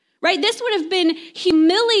 right? This would have been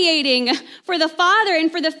humiliating for the father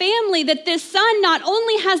and for the family that this son not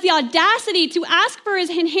only has the audacity to ask for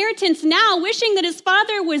his inheritance now, wishing that his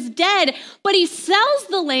father was dead, but he sells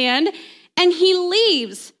the land and he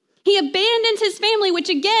leaves. He abandons his family, which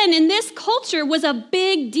again, in this culture was a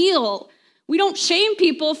big deal. We don't shame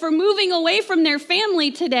people for moving away from their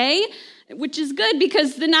family today, which is good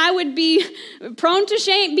because then I would be prone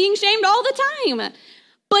to being shamed all the time.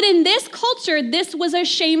 But in this culture, this was a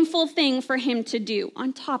shameful thing for him to do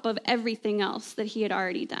on top of everything else that he had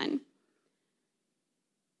already done.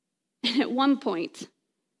 And at one point,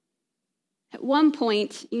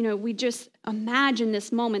 we just imagine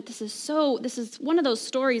this moment. This is one of those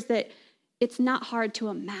stories that it's not hard to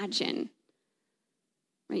imagine.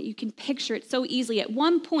 Right? You can picture it so easily. At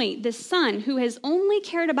one point, this son who has only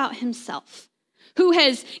cared about himself, who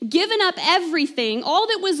has given up everything, all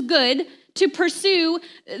that was good, to pursue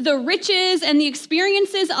the riches and the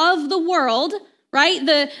experiences of the world, right?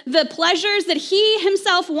 The pleasures that he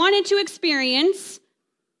himself wanted to experience.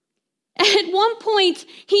 At one point,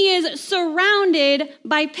 he is surrounded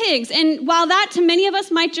by pigs. And while that to many of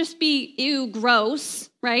us might just be, ew, gross,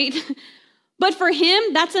 right? But for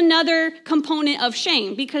him, that's another component of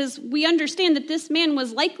shame, because we understand that this man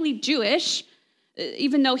was likely Jewish,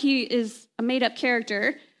 even though he is a made-up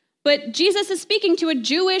character. But Jesus is speaking to a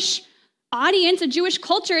Jewish audience, a Jewish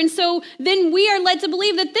culture. And so then we are led to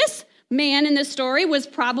believe that this man in this story was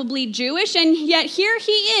probably Jewish, and yet here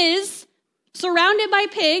he is, surrounded by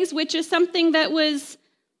pigs, which is something that was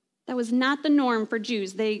not the norm for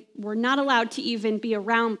Jews. They were not allowed to even be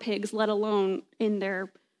around pigs, let alone in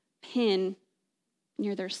their pen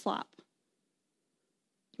near their slop.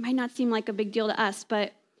 It might not seem like a big deal to us,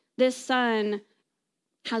 but this son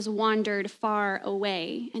has wandered far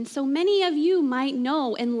away. And so many of you might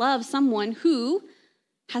know and love someone who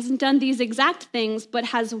hasn't done these exact things, but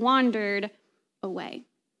has wandered away.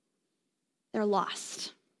 They're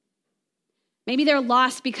lost. Maybe they're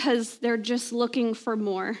lost because they're just looking for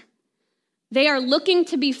more. They are looking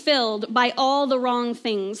to be filled by all the wrong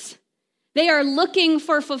things. They are looking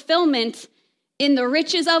for fulfillment in the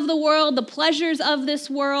riches of the world, the pleasures of this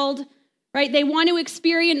world, right? They want to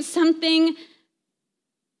experience something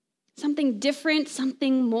different,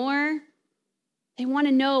 something more. They want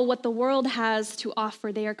to know what the world has to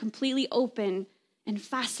offer. They are completely open and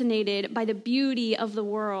fascinated by the beauty of the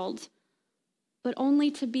world, but only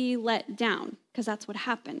to be let down, because that's what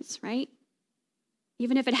happens, right?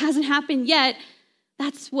 Even if it hasn't happened yet,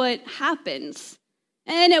 that's what happens.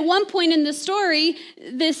 And at one point in the story,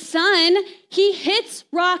 this son, he hits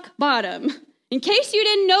rock bottom. In case you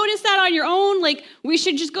didn't notice that on your own, we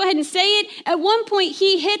should just go ahead and say it. At one point,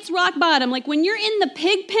 he hits rock bottom. When you're in the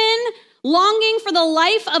pig pen, longing for the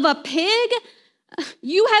life of a pig,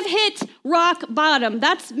 you have hit rock bottom.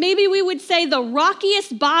 That's, maybe we would say, the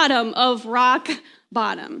rockiest bottom of rock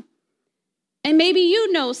bottom. And maybe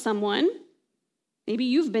you know someone, maybe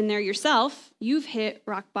you've been there yourself, you've hit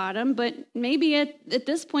rock bottom, but maybe at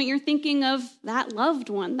this point you're thinking of that loved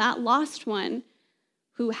one, that lost one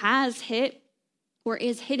who has hit or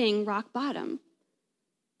is hitting rock bottom.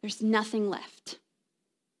 There's nothing left.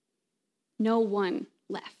 No one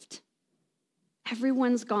left.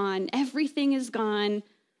 Everyone's gone. Everything is gone.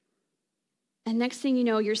 And next thing you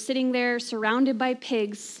know, you're sitting there surrounded by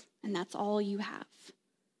pigs, and that's all you have.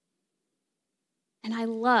 And I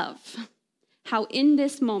love how in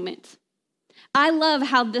this moment,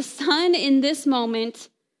 the son in this moment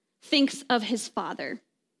thinks of his father.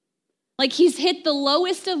 He's hit the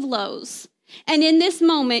lowest of lows. And in this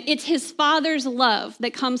moment, it's his father's love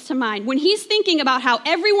that comes to mind. When he's thinking about how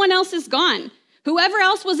everyone else is gone, whoever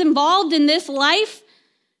else was involved in this life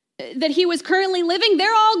that he was currently living,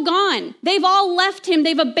 they're all gone. They've all left him.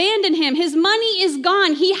 They've abandoned him. His money is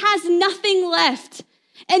gone. He has nothing left.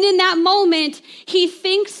 And in that moment, he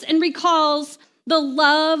thinks and recalls the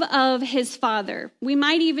love of his father. We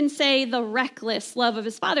might even say the reckless love of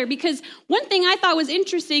his father, because one thing I thought was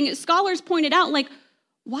interesting, scholars pointed out,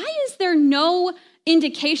 why is there no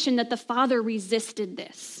indication that the father resisted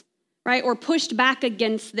this, right? Or pushed back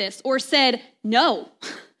against this, or said, no.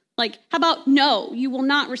 How about no, you will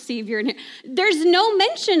not receive your inheritance? There's no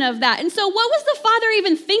mention of that. And so what was the father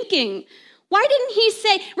even thinking? Why didn't he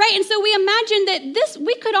say, right? And so we imagine that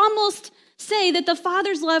we could almost say that the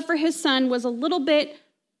father's love for his son was a little bit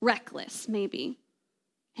reckless, maybe.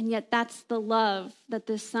 And yet that's the love that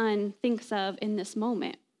this son thinks of in this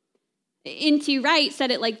moment. N.T. Wright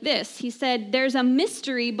said it like this. He said, there's a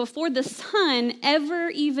mystery before the son ever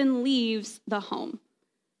even leaves the home.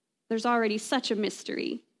 There's already such a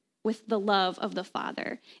mystery with the love of the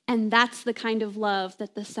father. And that's the kind of love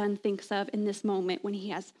that the son thinks of in this moment when he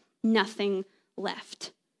has nothing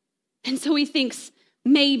left. And so he thinks,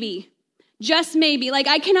 maybe, just maybe.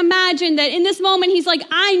 I can imagine that in this moment, he's like,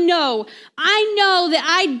 I know that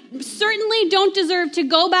I certainly don't deserve to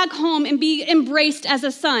go back home and be embraced as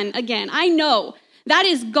a son again. I know that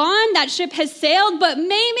is gone. That ship has sailed, but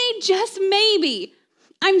maybe, just maybe,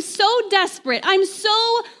 I'm so desperate. I'm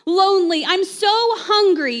so lonely. I'm so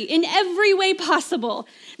hungry in every way possible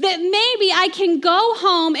that maybe I can go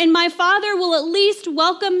home and my father will at least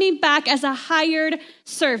welcome me back as a hired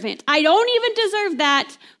servant. I don't even deserve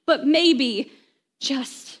that, but maybe,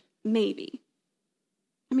 just maybe.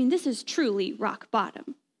 I mean, this is truly rock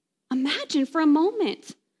bottom. Imagine for a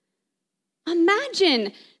moment.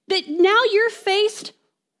 Imagine that now you're faced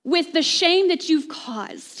with the shame that you've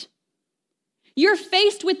caused. You're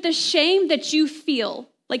faced with the shame that you feel.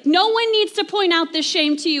 Like, no one needs to point out the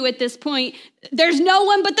shame to you at this point. There's no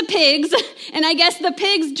one but the pigs. And I guess the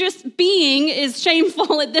pigs just being is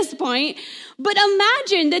shameful at this point. But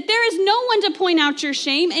imagine that there is no one to point out your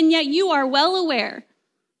shame, and yet you are well aware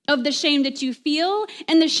of the shame that you feel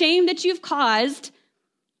and the shame that you've caused.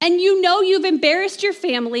 And you know you've embarrassed your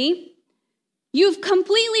family. You've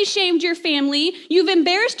completely shamed your family. You've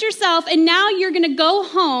embarrassed yourself. And now you're going to go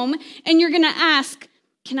home and you're going to ask,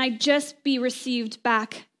 can I just be received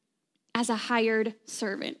back as a hired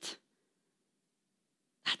servant?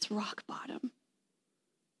 That's rock bottom.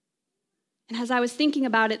 And as I was thinking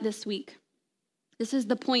about it this week, this is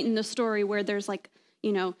the point in the story where there's like,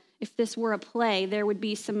 if this were a play, there would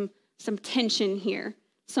be some tension here,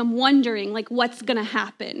 some wondering, like, what's going to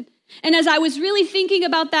happen. And as I was really thinking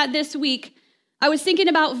about that this week, I was thinking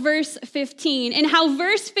about verse 15 and how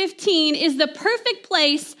verse 15 is the perfect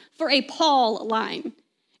place for a Paul line.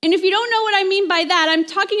 And if you don't know what I mean by that, I'm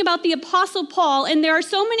talking about the Apostle Paul, and there are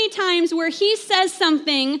so many times where he says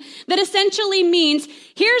something that essentially means,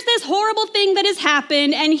 here's this horrible thing that has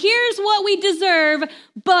happened, and here's what we deserve,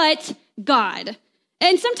 but God.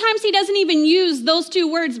 And sometimes he doesn't even use those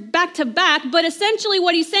two words back to back, but essentially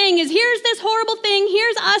what he's saying is, here's this horrible thing,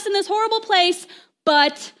 here's us in this horrible place,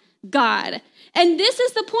 but God. And this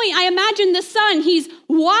is the point. I imagine the son, he's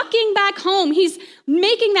walking back home. He's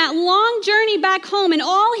making that long journey back home, and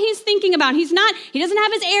all he's thinking about, he doesn't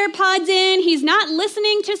have his AirPods in. He's not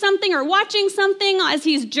listening to something or watching something as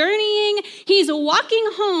he's journeying. He's walking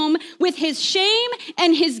home with his shame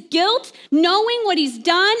and his guilt, knowing what he's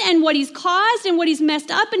done and what he's caused and what he's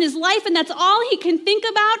messed up in his life, and that's all he can think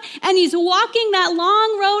about. And he's walking that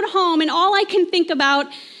long road home, and all I can think about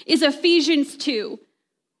is Ephesians 2.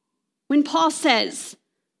 When Paul says,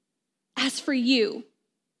 as for you,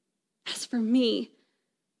 as for me,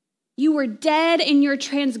 you were dead in your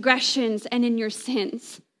transgressions and in your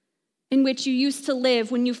sins, in which you used to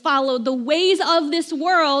live when you followed the ways of this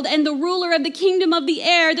world and the ruler of the kingdom of the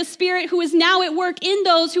air, the spirit who is now at work in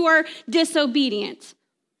those who are disobedient.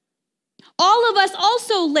 All of us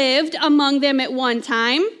also lived among them at one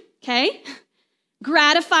time, okay?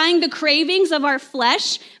 Gratifying the cravings of our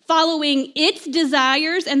flesh, following its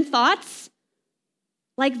desires and thoughts.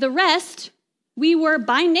 Like the rest, we were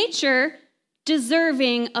by nature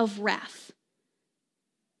deserving of wrath.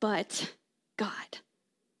 But God.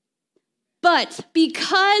 But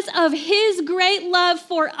because of his great love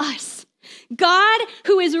for us, God,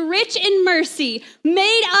 who is rich in mercy,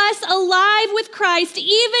 made us alive with Christ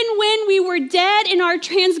even when we were dead in our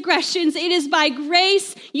transgressions. It is by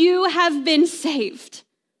grace you have been saved.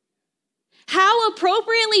 How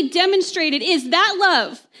appropriately demonstrated is that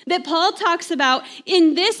love that Paul talks about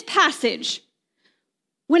in this passage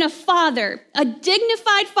when a father, a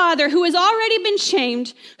dignified father who has already been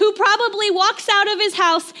shamed, who probably walks out of his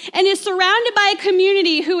house and is surrounded by a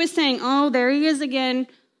community who is saying, oh, there he is again.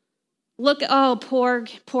 Look, oh,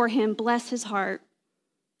 poor him, bless his heart.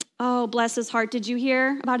 Oh, bless his heart. Did you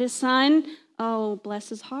hear about his son? Oh, bless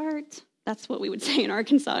his heart. That's what we would say in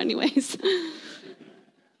Arkansas anyways.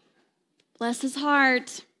 Bless his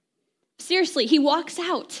heart. Seriously, he walks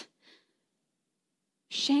out.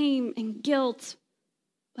 Shame and guilt,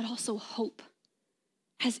 but also hope.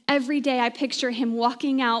 As every day I picture him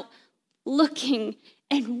walking out, looking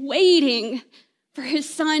and waiting for his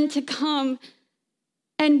son to come.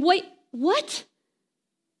 And wait, what?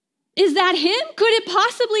 Is that him? Could it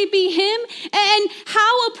possibly be him? And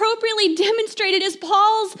how appropriately demonstrated is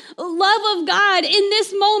Paul's love of God in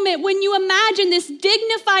this moment when you imagine this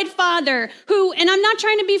dignified father who, and I'm not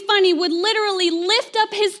trying to be funny, would literally lift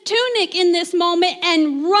up his tunic in this moment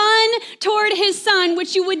and run toward his son,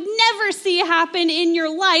 which you would never see happen in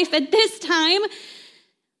your life at this time.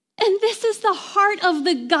 And this is the heart of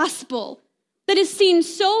the gospel that is seen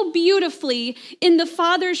so beautifully in the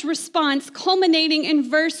Father's response, culminating in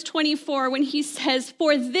verse 24 when he says,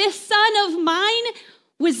 for this son of mine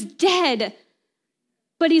was dead,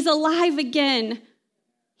 but he's alive again.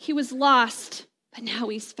 He was lost, but now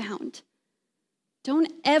he's found.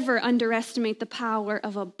 Don't ever underestimate the power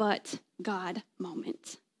of a but God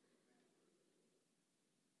moment.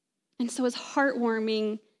 And so as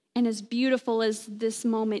heartwarming and as beautiful as this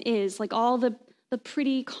moment is, like all the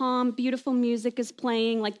pretty, calm, beautiful music is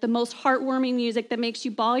playing, like the most heartwarming music that makes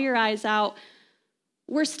you bawl your eyes out,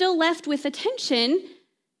 we're still left with a tension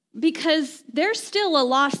because there's still a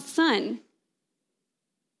lost son.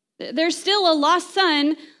 There's still a lost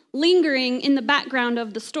son lingering in the background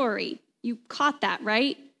of the story. You caught that,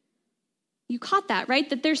 right? You caught that, right?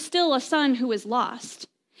 That there's still a son who is lost.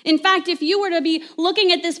 In fact, if you were to be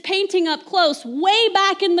looking at this painting up close, way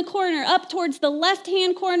back in the corner, up towards the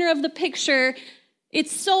left-hand corner of the picture,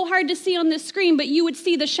 it's so hard to see on this screen, but you would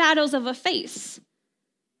see the shadows of a face.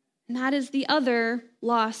 And that is the other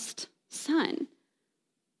lost son.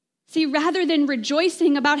 See, rather than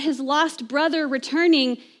rejoicing about his lost brother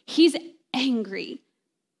returning, he's angry.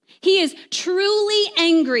 He is truly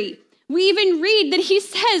angry. We even read that he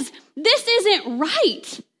says, "This isn't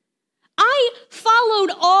right. I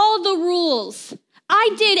followed all the rules. I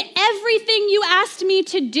did everything you asked me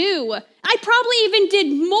to do. I probably even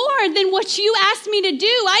did more than what you asked me to do.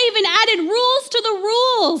 I even added rules to the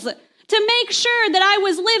rules to make sure that I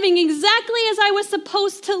was living exactly as I was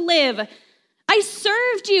supposed to live. I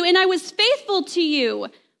served you and I was faithful to you.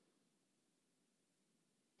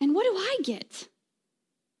 And what do I get?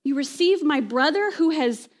 You receive my brother who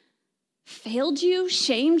has failed you,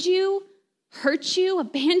 shamed you, hurt you,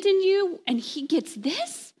 abandoned you, and he gets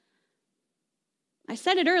this?" I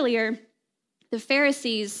said it earlier, the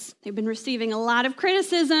Pharisees, they've been receiving a lot of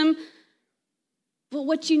criticism. But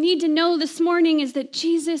what you need to know this morning is that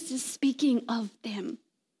Jesus is speaking of them.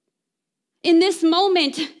 In this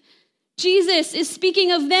moment, Jesus is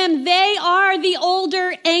speaking of them. They are the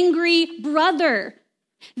older, angry brother.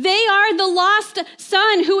 They are the lost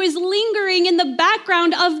son who is lingering in the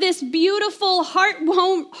background of this beautiful,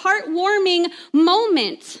 heartwarming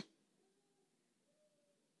moment.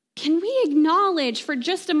 Can we acknowledge for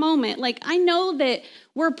just a moment, I know that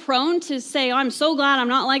we're prone to say, "I'm so glad I'm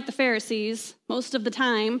not like the Pharisees," most of the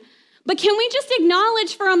time. But can we just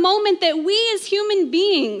acknowledge for a moment that we as human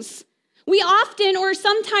beings, we often or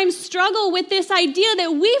sometimes struggle with this idea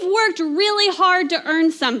that we've worked really hard to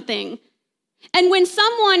earn something. And when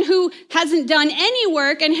someone who hasn't done any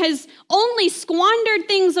work and has only squandered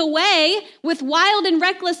things away with wild and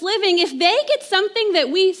reckless living, if they get something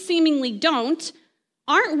that we seemingly don't,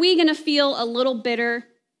 aren't we going to feel a little bitter?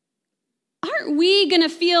 Aren't we going to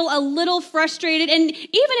feel a little frustrated? And even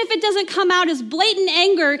if it doesn't come out as blatant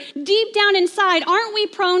anger, deep down inside, aren't we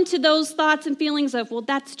prone to those thoughts and feelings of, well,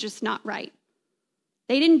 that's just not right.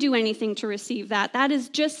 They didn't do anything to receive that. That is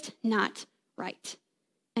just not right.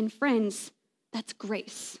 And friends, that's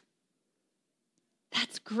grace.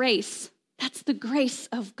 That's grace. That's the grace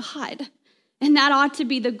of God. And that ought to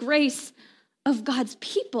be the grace of God's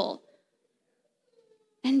people.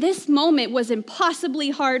 And this moment was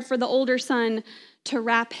impossibly hard for the older son to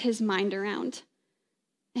wrap his mind around.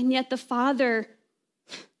 And yet the father,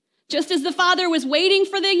 just as the father was waiting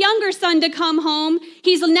for the younger son to come home,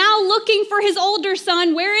 he's now looking for his older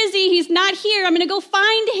son. Where is he? He's not here. I'm going to go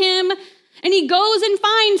find him. And he goes and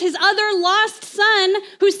finds his other lost son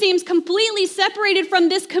who seems completely separated from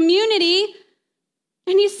this community.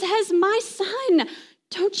 And he says, "My son,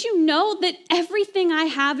 don't you know that everything I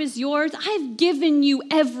have is yours? I've given you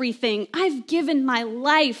everything. I've given my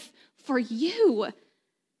life for you."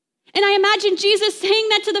 And I imagine Jesus saying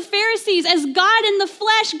that to the Pharisees as God in the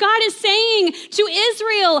flesh. God is saying to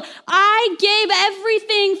Israel, "I gave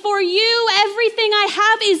everything for you. Everything I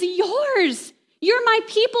have is yours. You're my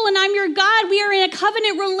people and I'm your God. We are in a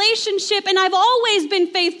covenant relationship and I've always been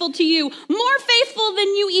faithful to you, more faithful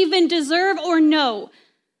than you even deserve or know.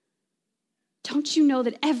 Don't you know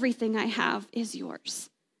that everything I have is yours?"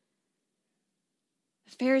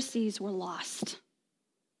 The Pharisees were lost.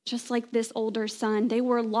 Just like this older son, they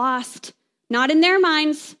were lost, not in their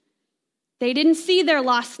minds. They didn't see their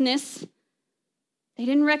lostness. They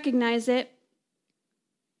didn't recognize it.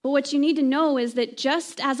 But what you need to know is that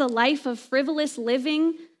just as a life of frivolous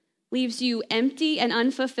living leaves you empty and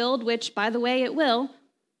unfulfilled, which, by the way, it will,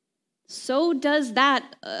 so does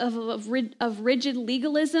that of rigid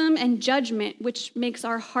legalism and judgment, which makes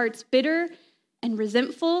our hearts bitter and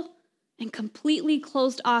resentful and completely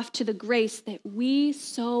closed off to the grace that we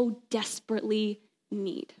so desperately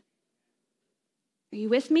need. Are you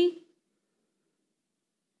with me?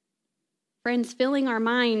 Friends, filling our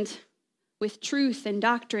mind with truth and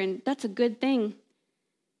doctrine, that's a good thing.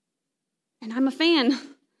 And I'm a fan.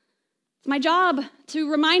 It's my job to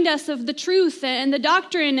remind us of the truth and the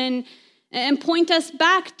doctrine and point us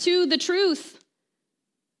back to the truth.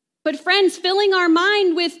 But friends, filling our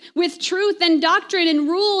mind with truth and doctrine and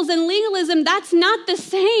rules and legalism, that's not the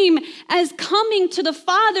same as coming to the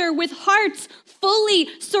Father with hearts fully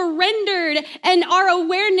surrendered and our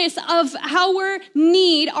awareness of our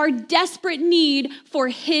need, our desperate need for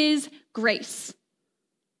His grace.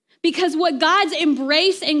 Because what God's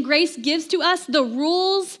embrace and grace gives to us, the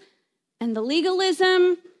rules and the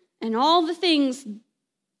legalism and all the things,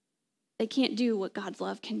 they can't do what God's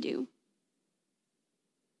love can do.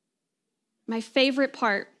 My favorite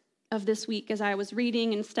part of this week as I was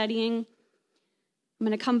reading and studying, I'm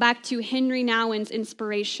going to come back to Henry Nouwen's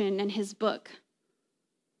inspiration and his book.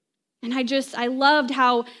 And I loved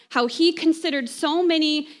how he considered so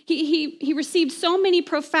many, he received so many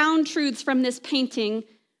profound truths from this painting.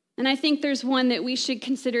 And I think there's one that we should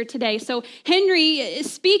consider today. So Henry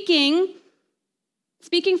is speaking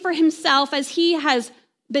for himself as he has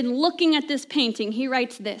been looking at this painting. He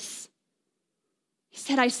writes this. He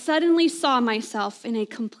said, I suddenly saw myself in a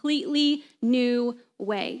completely new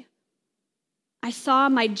way. I saw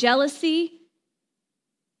my jealousy,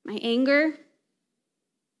 my anger,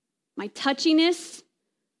 my touchiness,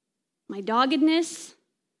 my doggedness,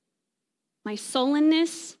 my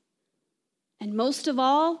sullenness, and most of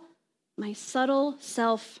all, my subtle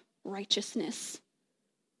self-righteousness.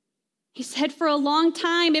 He said, for a long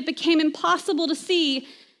time, it became impossible to see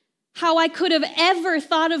how I could have ever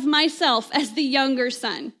thought of myself as the younger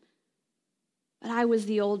son. But I was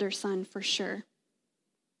the older son for sure.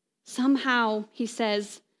 Somehow, he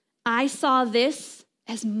says, I saw this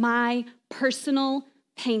as my personal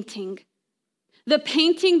painting. The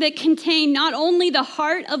painting that contained not only the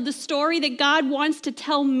heart of the story that God wants to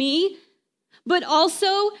tell me, but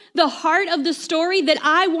also the heart of the story that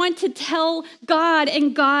I want to tell God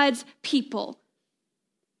and God's people.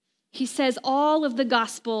 He says all of the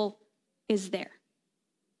gospel is there.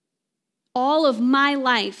 All of my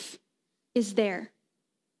life is there.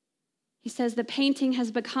 He says the painting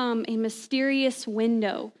has become a mysterious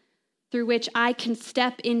window through which I can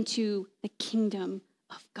step into the kingdom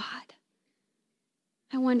of God.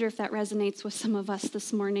 I wonder if that resonates with some of us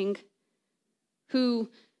this morning who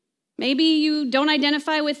maybe you don't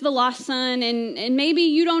identify with the lost son, and maybe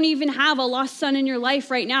you don't even have a lost son in your life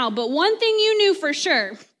right now. But one thing you knew for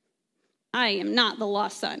sure, I am not the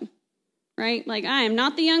lost son, right? Like, I am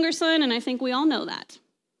not the younger son, and I think we all know that.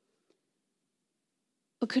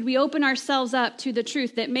 But could we open ourselves up to the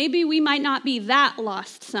truth that maybe we might not be that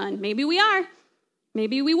lost son? Maybe we are.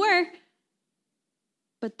 Maybe we were.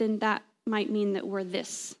 But then that might mean that we're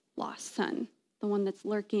this lost son, the one that's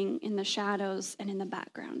lurking in the shadows and in the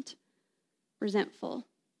background. Resentful,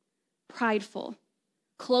 prideful,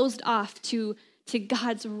 closed off to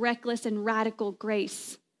God's reckless and radical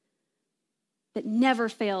grace that never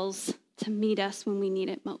fails to meet us when we need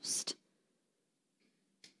it most.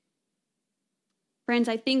 Friends,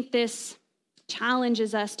 I think this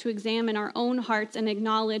challenges us to examine our own hearts and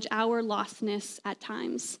acknowledge our lostness at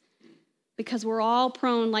times, because we're all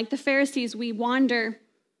prone, like the Pharisees, we wander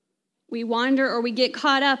or we get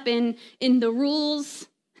caught up in the rules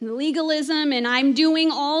and the legalism, and I'm doing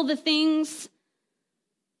all the things.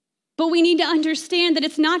 But we need to understand that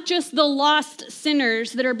it's not just the lost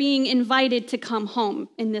sinners that are being invited to come home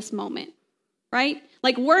in this moment, right?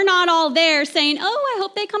 Like, we're not all there saying, oh, I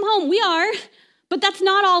hope they come home. We are, but that's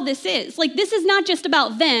not all this is. Like, this is not just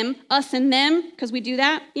about them, us and them, because we do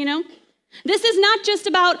that, you know? This is not just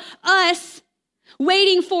about us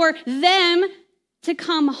waiting for them to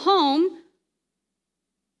come home,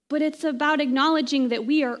 but it's about acknowledging that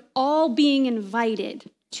we are all being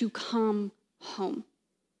invited to come home.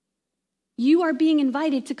 You are being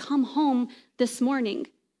invited to come home this morning.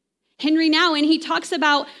 Henry Nouwen, he talks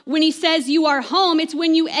about when he says you are home, it's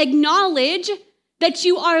when you acknowledge that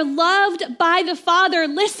you are loved by the Father.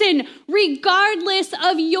 Listen, regardless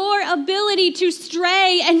of your ability to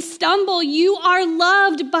stray and stumble, you are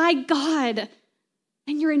loved by God.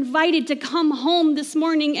 And you're invited to come home this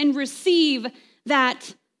morning and receive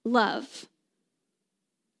that love.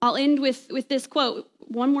 I'll end with this quote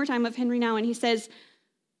one more time of Henry Nouwen. He says,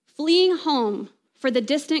 fleeing home for the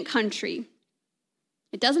distant country,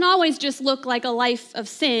 it doesn't always just look like a life of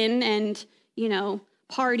sin and,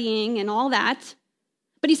 partying and all that.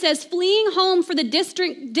 But he says, fleeing home for the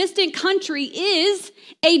distant country is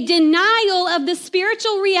a denial of the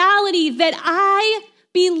spiritual reality that I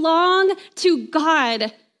belong to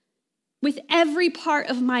God with every part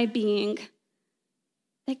of my being,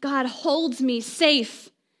 that God holds me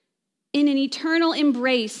safe in an eternal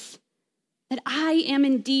embrace, that I am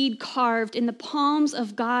indeed carved in the palms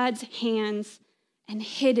of God's hands and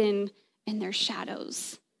hidden in their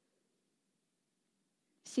shadows.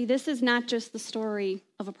 See, this is not just the story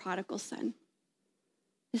of a prodigal son.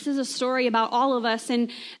 This is a story about all of us. And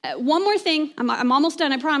one more thing, I'm almost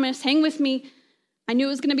done, I promise. Hang with me. I knew it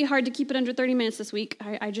was going to be hard to keep it under 30 minutes this week.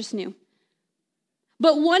 I just knew.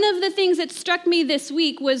 But one of the things that struck me this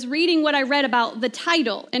week was reading what I read about the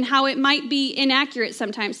title and how it might be inaccurate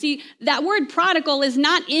sometimes. See, that word prodigal is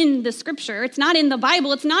not in the scripture. It's not in the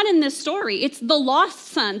Bible. It's not in this story. It's the lost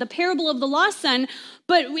son, the parable of the lost son,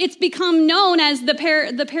 but it's become known as the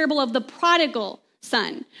parable of the prodigal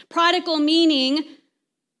son. Prodigal meaning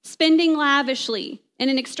spending lavishly in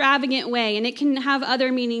an extravagant way, and it can have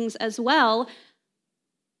other meanings as well.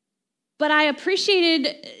 But I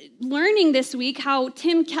appreciated learning this week how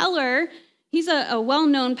Tim Keller, he's a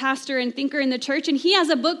well-known pastor and thinker in the church, and he has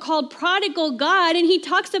a book called Prodigal God, and he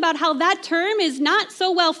talks about how that term is not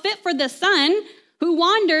so well fit for the son who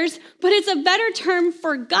wanders, but it's a better term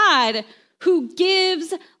for God who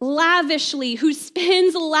gives lavishly, who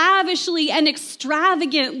spends lavishly and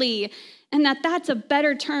extravagantly, and that's a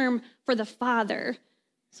better term for the Father.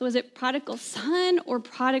 So is it prodigal son or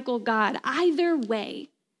prodigal God? Either way,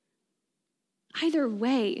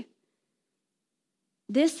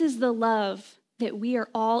 this is the love that we are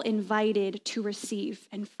all invited to receive.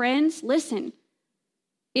 And friends, listen,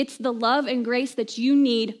 it's the love and grace that you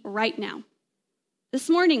need right now. This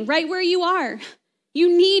morning, right where you are,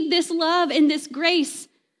 you need this love and this grace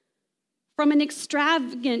from an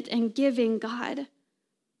extravagant and giving God.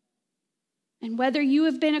 And whether you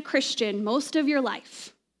have been a Christian most of your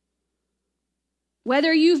life,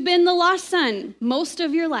 whether you've been the lost son most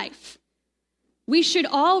of your life, we should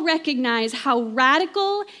all recognize how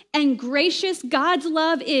radical and gracious God's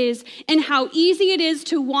love is and how easy it is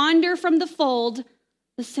to wander from the fold,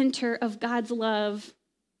 the center of God's love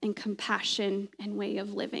and compassion and way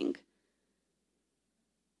of living.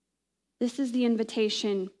 This is the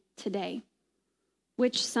invitation today.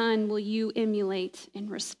 Which son will you emulate in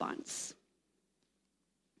response?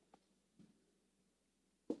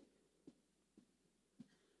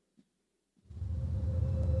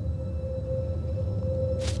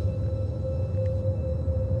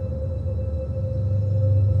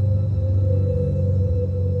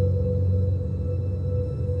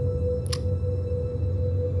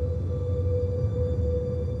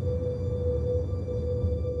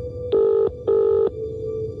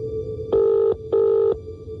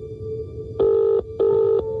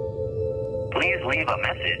 Leave a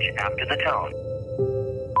message after the tone.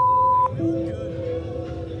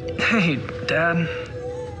 Hey, Dad.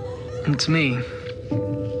 It's me.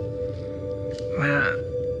 Man,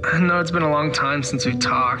 I know it's been a long time since we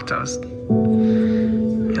talked. I was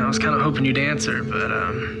kind of hoping you'd answer, but I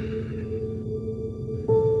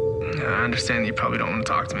understand that you probably don't want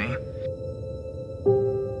to talk to me.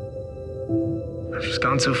 I've just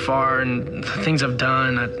gone so far, and the things I've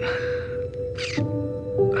done,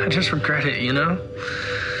 I just regret it, you know?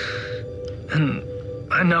 And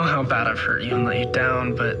I know how bad I've hurt you and let you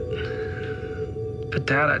down, but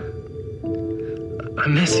Dad, I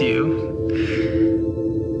miss you.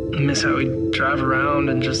 I miss how we drive around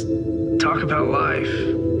and just talk about life.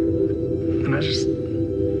 And I just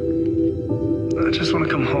want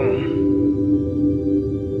to come home.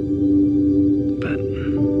 But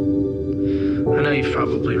I know you've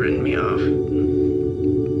probably written me off.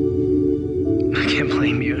 I can't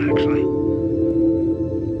blame you, actually.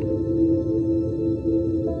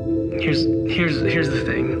 Here's the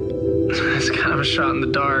thing. It's kind of a shot in the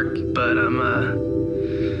dark, but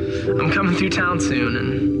I'm coming through town soon,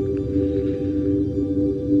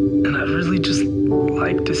 and I'd really just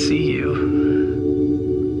like to see you.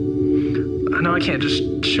 I know I can't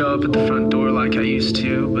just show up at the front door like I used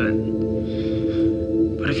to,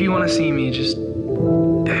 but if you want to see me, just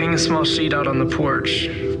hang a small sheet out on the porch.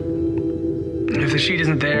 If the sheet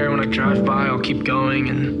isn't there when I drive by, I'll keep going,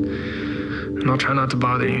 and I'll try not to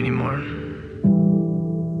bother you anymore.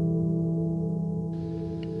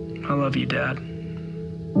 I love you, Dad.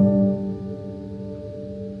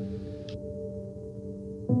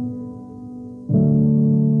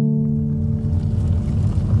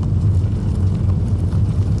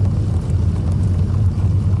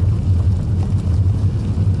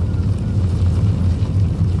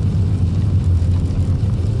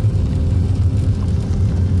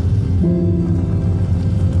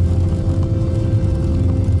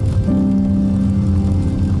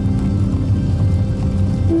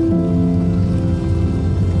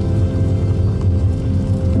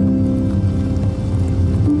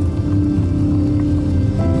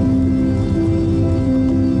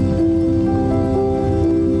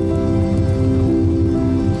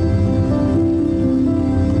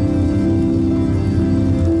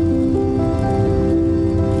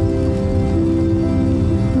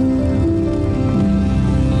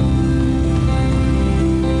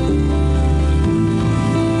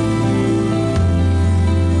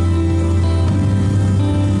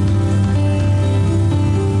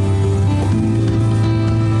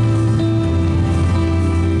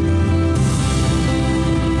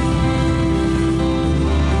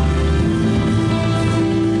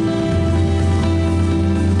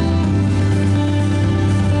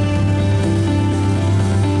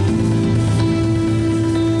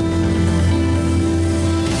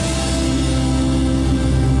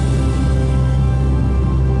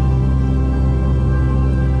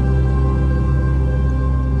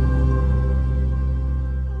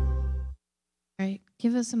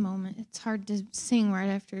 give us a moment. It's hard to sing right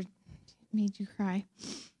after it made you cry.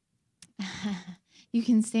 You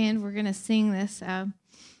can stand. We're going to sing this.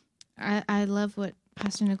 I love what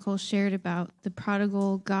Pastor Nicole shared about the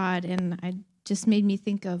prodigal God, and it just made me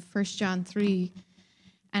think of 1 John 3.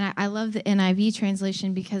 And I love the NIV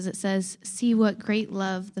translation because it says, "See what great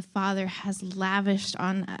love the Father has lavished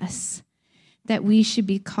on us, that we should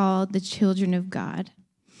be called the children of God."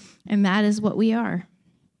 And that is what we are.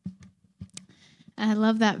 And I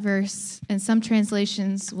love that verse. And some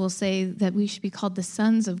translations will say that we should be called the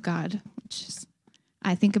sons of God, which is,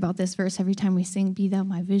 I think about this verse every time we sing, "Be Thou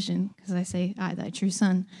My Vision," because I say, "I, thy true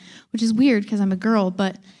son," which is weird because I'm a girl,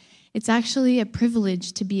 but it's actually a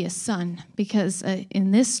privilege to be a son, because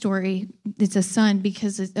in this story, it's a son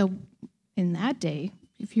because in that day,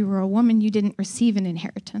 if you were a woman, you didn't receive an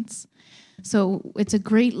inheritance. So it's a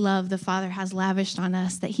great love the Father has lavished on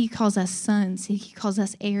us, that he calls us sons. He calls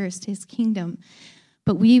us heirs to his kingdom.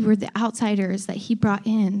 But we were the outsiders that he brought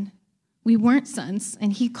in. We weren't sons,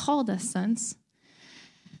 and he called us sons.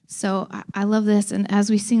 So I love this. And as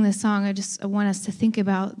we sing this song, I want us to think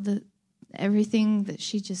about everything that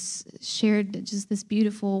she just shared, just this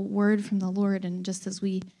beautiful word from the Lord. And just as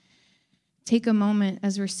we take a moment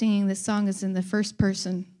as we're singing, this song is in the first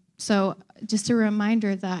person. So just a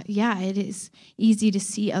reminder that, yeah, it is easy to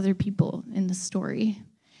see other people in the story.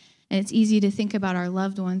 And it's easy to think about our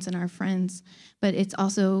loved ones and our friends. But it's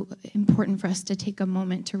also important for us to take a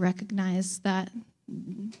moment to recognize that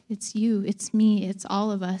it's you, it's me, it's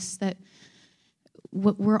all of us, that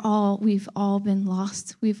we've all been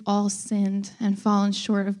lost. We've all sinned and fallen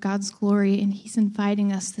short of God's glory, and he's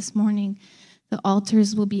inviting us this morning. The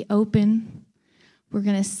altars will be open. We're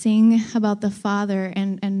going to sing about the Father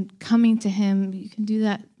and coming to him. You can do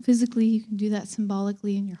that physically. You can do that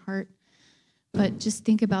symbolically in your heart. But just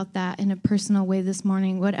think about that in a personal way this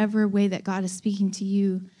morning, whatever way that God is speaking to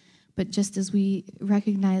you. But just as we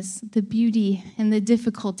recognize the beauty and the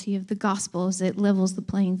difficulty of the gospel as it levels the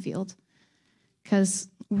playing field. Because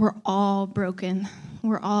we're all broken.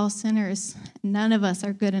 We're all sinners. None of us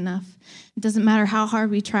are good enough. It doesn't matter how hard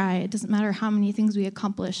we try. It doesn't matter how many things we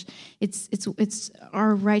accomplish. It's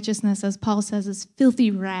our righteousness, as Paul says, is filthy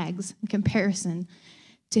rags in comparison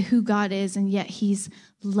to who God is. And yet he's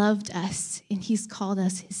loved us, and he's called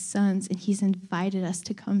us his sons, and he's invited us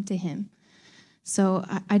to come to him. So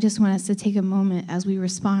I just want us to take a moment as we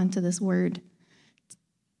respond to this word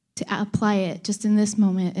to apply it just in this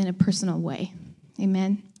moment in a personal way.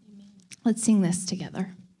 Amen. Let's sing this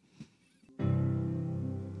together.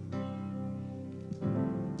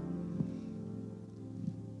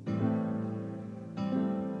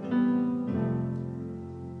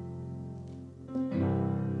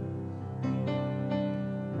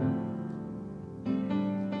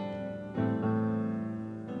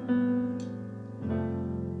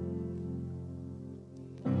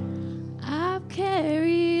 I've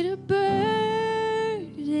carried a burden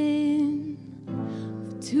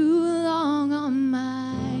too long on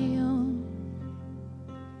my own,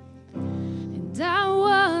 and I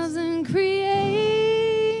wasn't created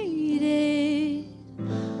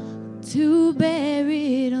to bear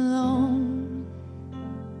it alone.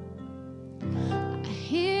 I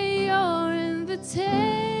hear your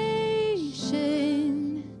invitation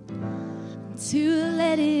to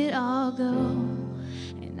let it all go,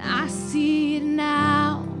 and I see it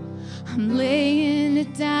now. I'm laying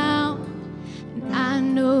it down. I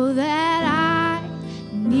know that I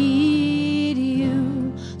need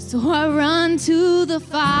you. So I run to the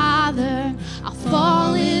Father. I'll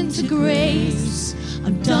fall into grace.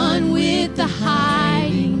 I'm done with the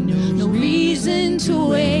hiding. No reason to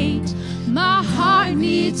wait. My heart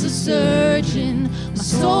needs a surgeon. My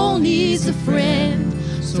soul needs a friend.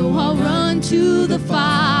 So I'll run to the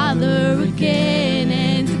Father again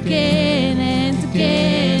and again and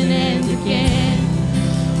again and again.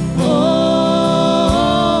 Oh.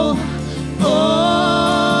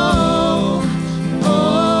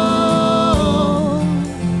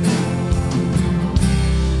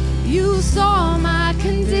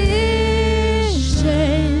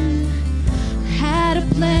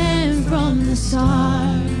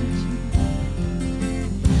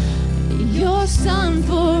 Your son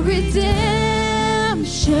for redemption,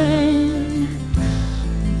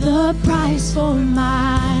 the price for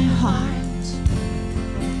my heart.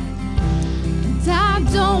 And I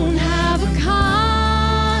don't have a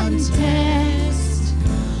contest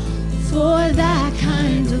for that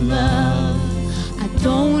kind of love. I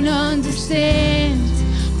don't understand,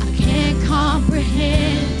 I can't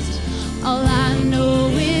comprehend. All I know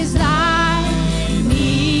is I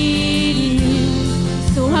need you.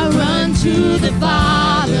 So I run to the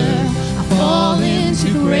Father, I fall into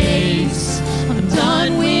into grace. I'm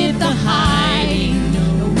done with the hiding,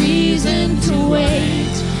 no reason to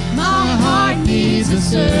wait. My heart needs a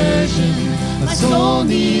surgeon, my soul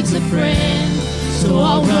needs a friend. So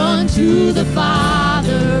I'll run to the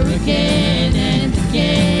Father again and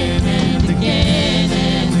again and again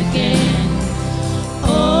and again.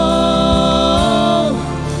 Oh,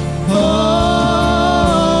 oh,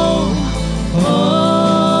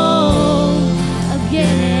 oh,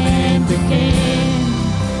 again and again.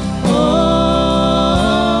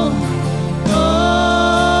 Oh, oh,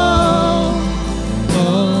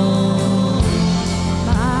 oh.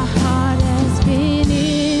 My heart has been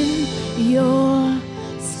in your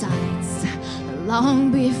sights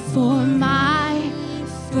long before my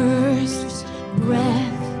first breath.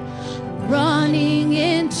 Running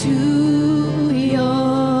into your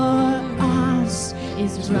arms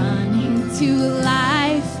is running to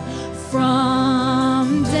life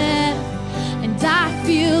from death. And I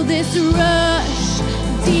feel this rush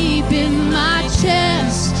deep in my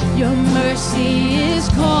chest. Your mercy is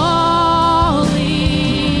calling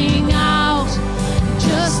out.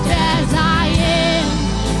 Just as I am,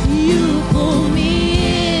 you pull me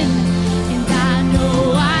in, and I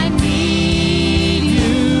know I need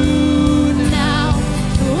you now.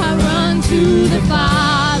 So I run to the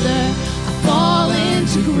Father, I fall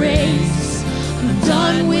into grace. I'm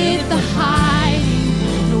done with the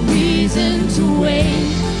hiding, no reason to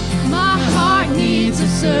wait. My heart needs a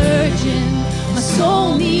surgeon, my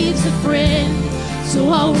soul needs a friend. So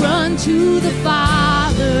I'll run to the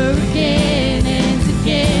Father again and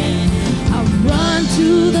again. I'll run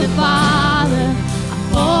to the Father, I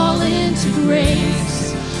fall into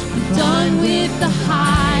grace. I'm done with the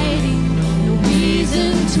hiding, no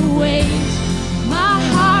reason to wait. My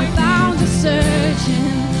heart found a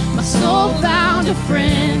surgeon, my soul found a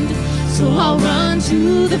friend. So I'll run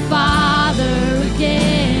to the Father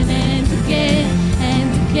again and again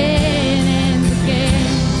and again and again.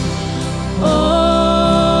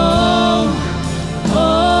 Oh,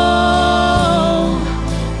 oh,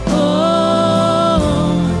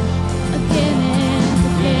 oh, again and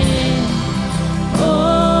again.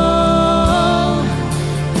 Oh,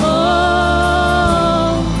 oh,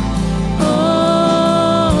 oh,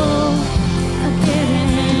 again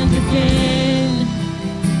and again.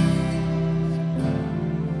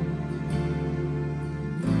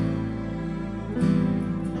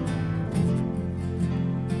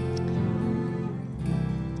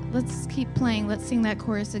 Let's keep playing. Let's sing that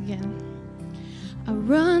chorus again. I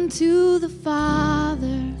run to the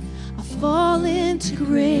Father, I fall into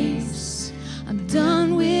grace. I'm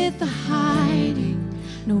done with the hiding,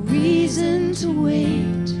 no reason to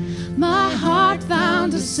wait. My heart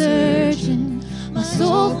found a surgeon, my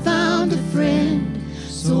soul found a friend.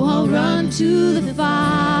 So I'll run to the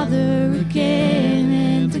Father again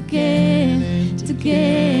and again and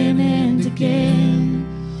again and again.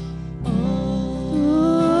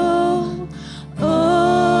 Oh,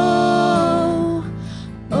 oh,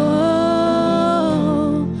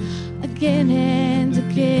 oh, again and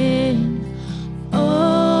again.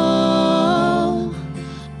 Oh,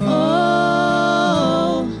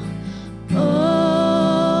 oh,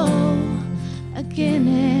 oh, again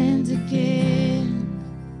and again.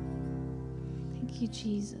 Thank you,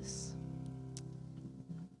 Jesus.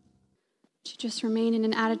 To just remain in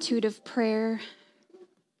an attitude of prayer.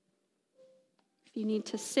 If you need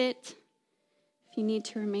to sit, if you need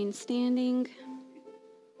to remain standing.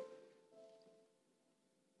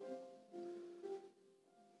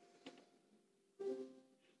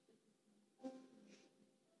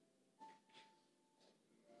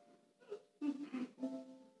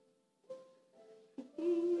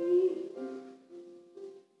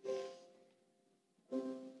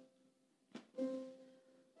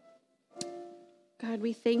 God,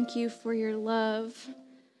 we thank you for your love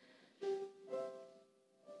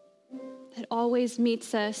that always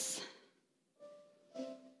meets us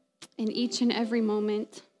in each and every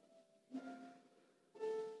moment.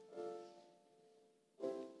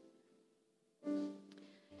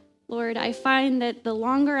 Lord, I find that the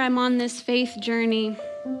longer I'm on this faith journey,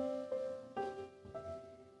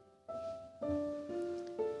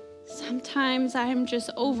 sometimes I'm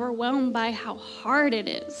just overwhelmed by how hard it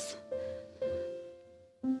is.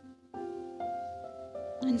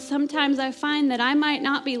 And sometimes I find that I might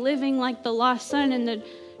not be living like the lost son in the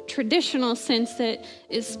traditional sense that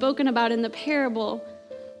is spoken about in the parable.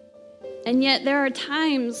 And yet there are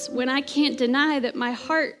times when I can't deny that my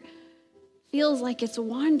heart feels like it's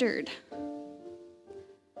wandered.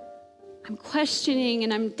 I'm questioning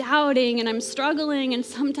and I'm doubting and I'm struggling, and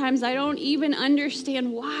sometimes I don't even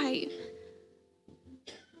understand why.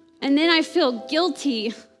 And then I feel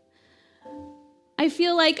guilty. I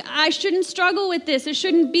feel like I shouldn't struggle with this. It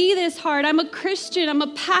shouldn't be this hard. I'm a Christian. I'm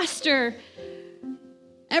a pastor.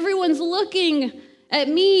 Everyone's looking at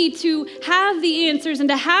me to have the answers and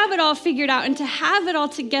to have it all figured out and to have it all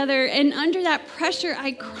together. And under that pressure,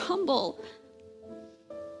 I crumble.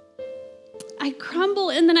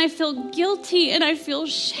 And then I feel guilty and I feel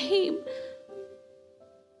shame.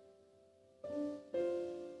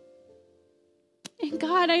 And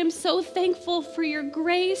God, I am so thankful for your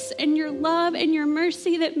grace and your love and your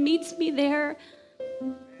mercy that meets me there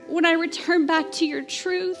when I return back to your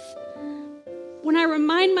truth, when I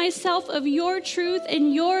remind myself of your truth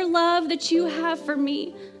and your love that you have for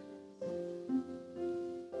me.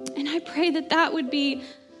 And I pray that that would be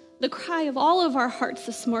the cry of all of our hearts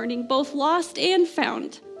this morning, both lost and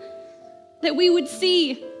found, that we would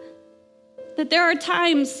see that there are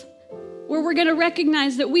times where we're going to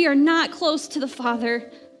recognize that we are not close to the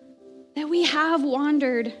Father, that we have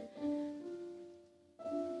wandered.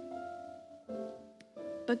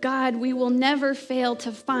 But God, we will never fail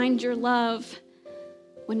to find your love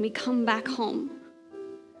when we come back home.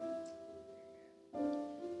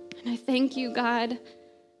 And I thank you, God,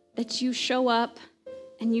 that you show up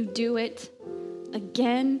and you do it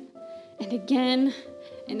again and again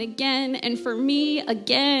and again, and for me,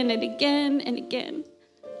 again and again and again.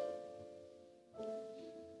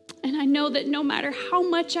 And I know that no matter how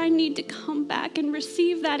much I need to come back and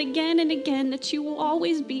receive that again and again, that you will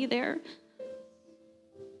always be there.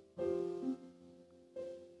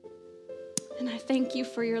 And I thank you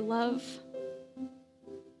for your love.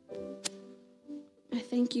 I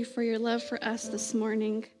thank you for your love for us this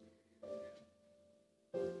morning.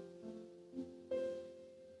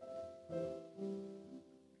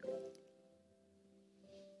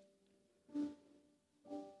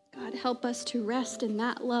 God, help us to rest in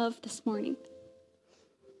that love this morning.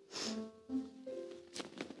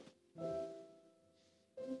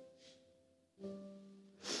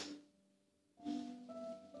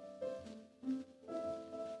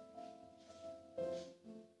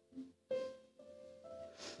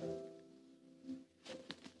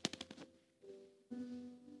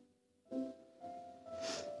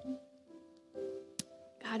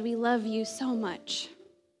 God, we love you so much,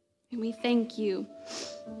 and we thank you.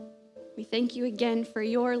 We thank you again for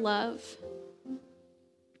your love.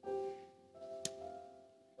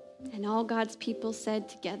 And all God's people said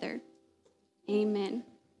together, amen.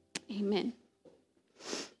 Amen.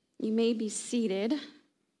 You may be seated.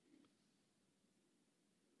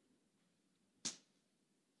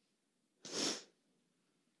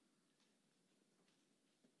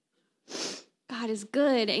 God is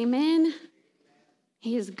good, amen.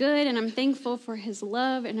 He is good, and I'm thankful for his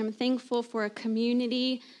love, and I'm thankful for a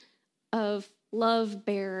community of love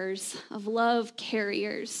bearers, of love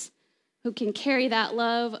carriers, who can carry that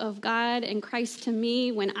love of God and Christ to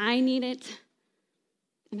me when I need it.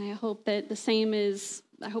 And I hope that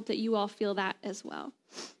I hope that you all feel that as well.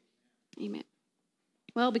 Amen.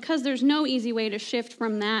 Well, because there's no easy way to shift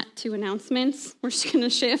from that to announcements, we're just going to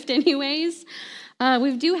shift anyways.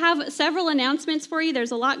 We do have several announcements for you.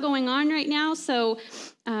 There's a lot going on right now, so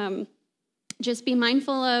just be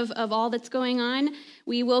mindful of all that's going on.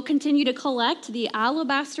 We will continue to collect the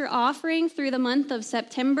alabaster offering through the month of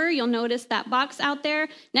September. You'll notice that box out there.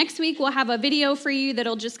 Next week, we'll have a video for you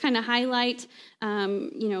that'll just kind of highlight,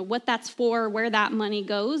 what that's for, where that money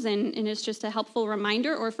goes, and it's just a helpful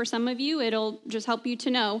reminder. Or for some of you, it'll just help you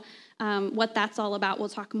to know what that's all about. We'll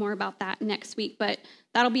talk more about that next week, but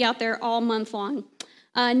that'll be out there all month long.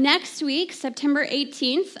 Next week, September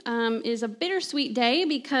 18th, is a bittersweet day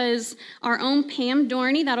because our own Pam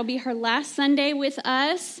Dorney, that'll be her last Sunday with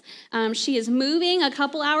us. She is moving a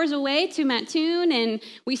couple hours away to Mattoon, and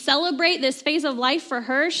we celebrate this phase of life for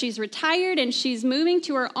her. She's retired, and she's moving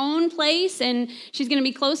to her own place, and she's going to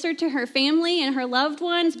be closer to her family and her loved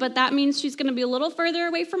ones, but that means she's going to be a little further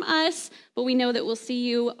away from us. But we know that we'll see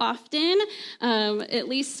you often, at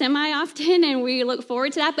least semi-often, and we look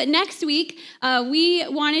forward to that. But next week, we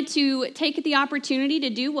wanted to take the opportunity to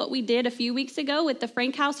do what we did a few weeks ago with the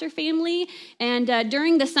Frankhauser family. And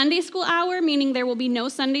during the Sunday school hour, meaning there will be no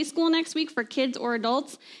Sunday school next week for kids or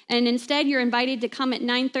adults, and instead you're invited to come at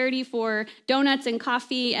 9:30 for donuts and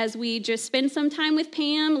coffee as we just spend some time with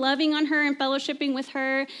Pam, loving on her and fellowshipping with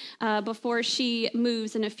her before she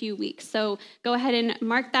moves in a few weeks. So go ahead and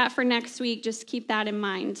mark that for next week. Just keep that in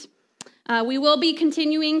mind. We will be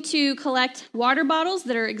continuing to collect water bottles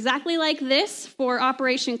that are exactly like this for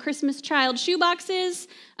Operation Christmas Child shoeboxes.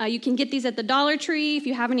 You can get these at the Dollar Tree. If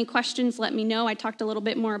you have any questions, let me know. I talked a little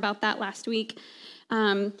bit more about that last week.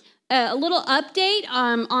 a little update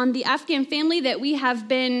on the Afghan family that we have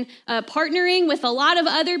been partnering with a lot of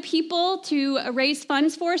other people to raise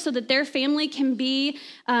funds for so that their family can be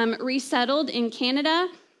resettled in Canada.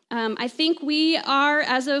 I think we are,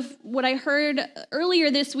 as of what I heard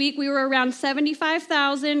earlier this week, we were around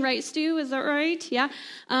 75,000, right, Stu? Is that right? Yeah.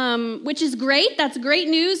 Which is great. That's great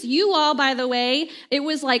news. You all, by the way, it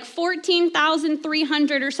was like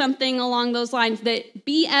 14,300 or something along those lines that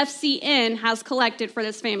BFCN has collected for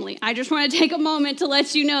this family. I just want to take a moment to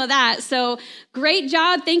let you know that. So great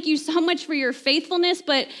job. Thank you so much for your faithfulness.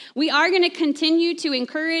 But we are going to continue to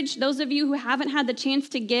encourage those of you who haven't had the chance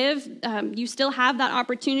to give. You still have that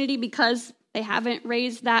opportunity because they haven't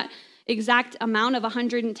raised that exact amount of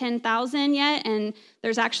 110,000 yet. And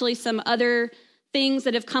there's actually some other things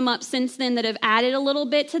that have come up since then that have added a little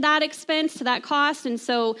bit to that expense, to that cost. And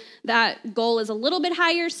so that goal is a little bit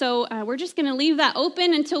higher. So we're just going to leave that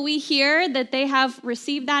open until we hear that they have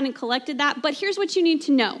received that and collected that. But here's what you need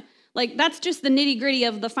to know. Like, that's just the nitty-gritty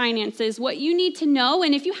of the finances. What you need to know,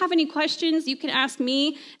 and if you have any questions, you can ask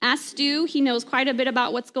me, ask Stu. He knows quite a bit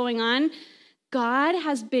about what's going on. God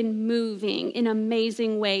has been moving in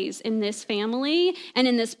amazing ways in this family and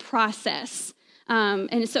in this process.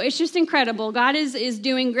 And so it's just incredible. God is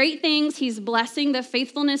doing great things. He's blessing the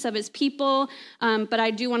faithfulness of his people. But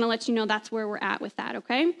I do want to let you know that's where we're at with that,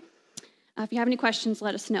 okay? If you have any questions,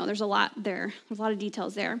 let us know. There's a lot there. There's a lot of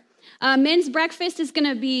details there. Men's breakfast is going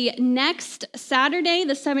to be next Saturday,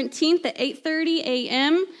 the 17th at 8:30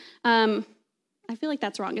 a.m. I feel like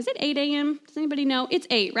that's wrong. Is it 8 a.m.? Does anybody know? It's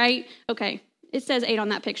 8, right? Okay. It says 8 on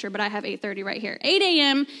that picture, but I have 8:30 right here. 8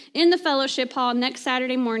 a.m. in the fellowship hall next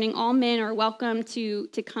Saturday morning. All men are welcome to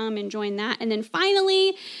come and join that. And then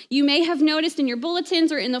finally, you may have noticed in your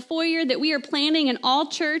bulletins or in the foyer that we are planning an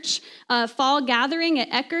all-church fall gathering at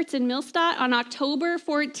Eckert's in Millstadt on October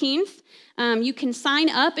 14th. You can sign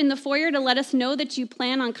up in the foyer to let us know that you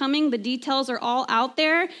plan on coming. The details are all out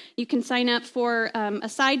there. You can sign up for a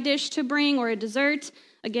side dish to bring or a dessert.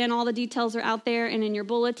 Again, all the details are out there and in your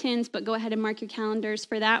bulletins, but go ahead and mark your calendars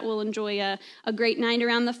for that. We'll enjoy a great night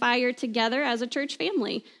around the fire together as a church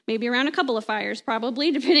family. Maybe around a couple of fires,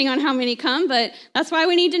 probably, depending on how many come. But that's why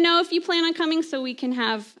we need to know if you plan on coming so we can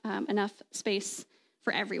have enough space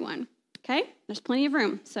for everyone. Okay? There's plenty of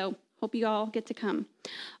room, so hope you all get to come.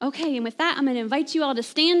 Okay, and with that, I'm going to invite you all to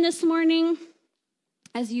stand this morning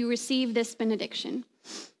as you receive this benediction.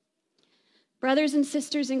 Brothers and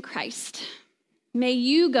sisters in Christ, may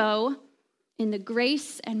you go in the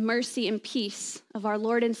grace and mercy and peace of our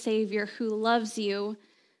Lord and Savior who loves you,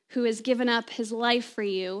 who has given up his life for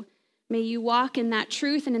you. May you walk in that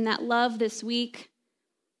truth and in that love this week,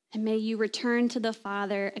 and may you return to the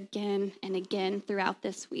Father again and again throughout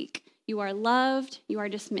this week. You are loved. You are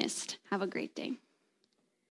dismissed. Have a great day.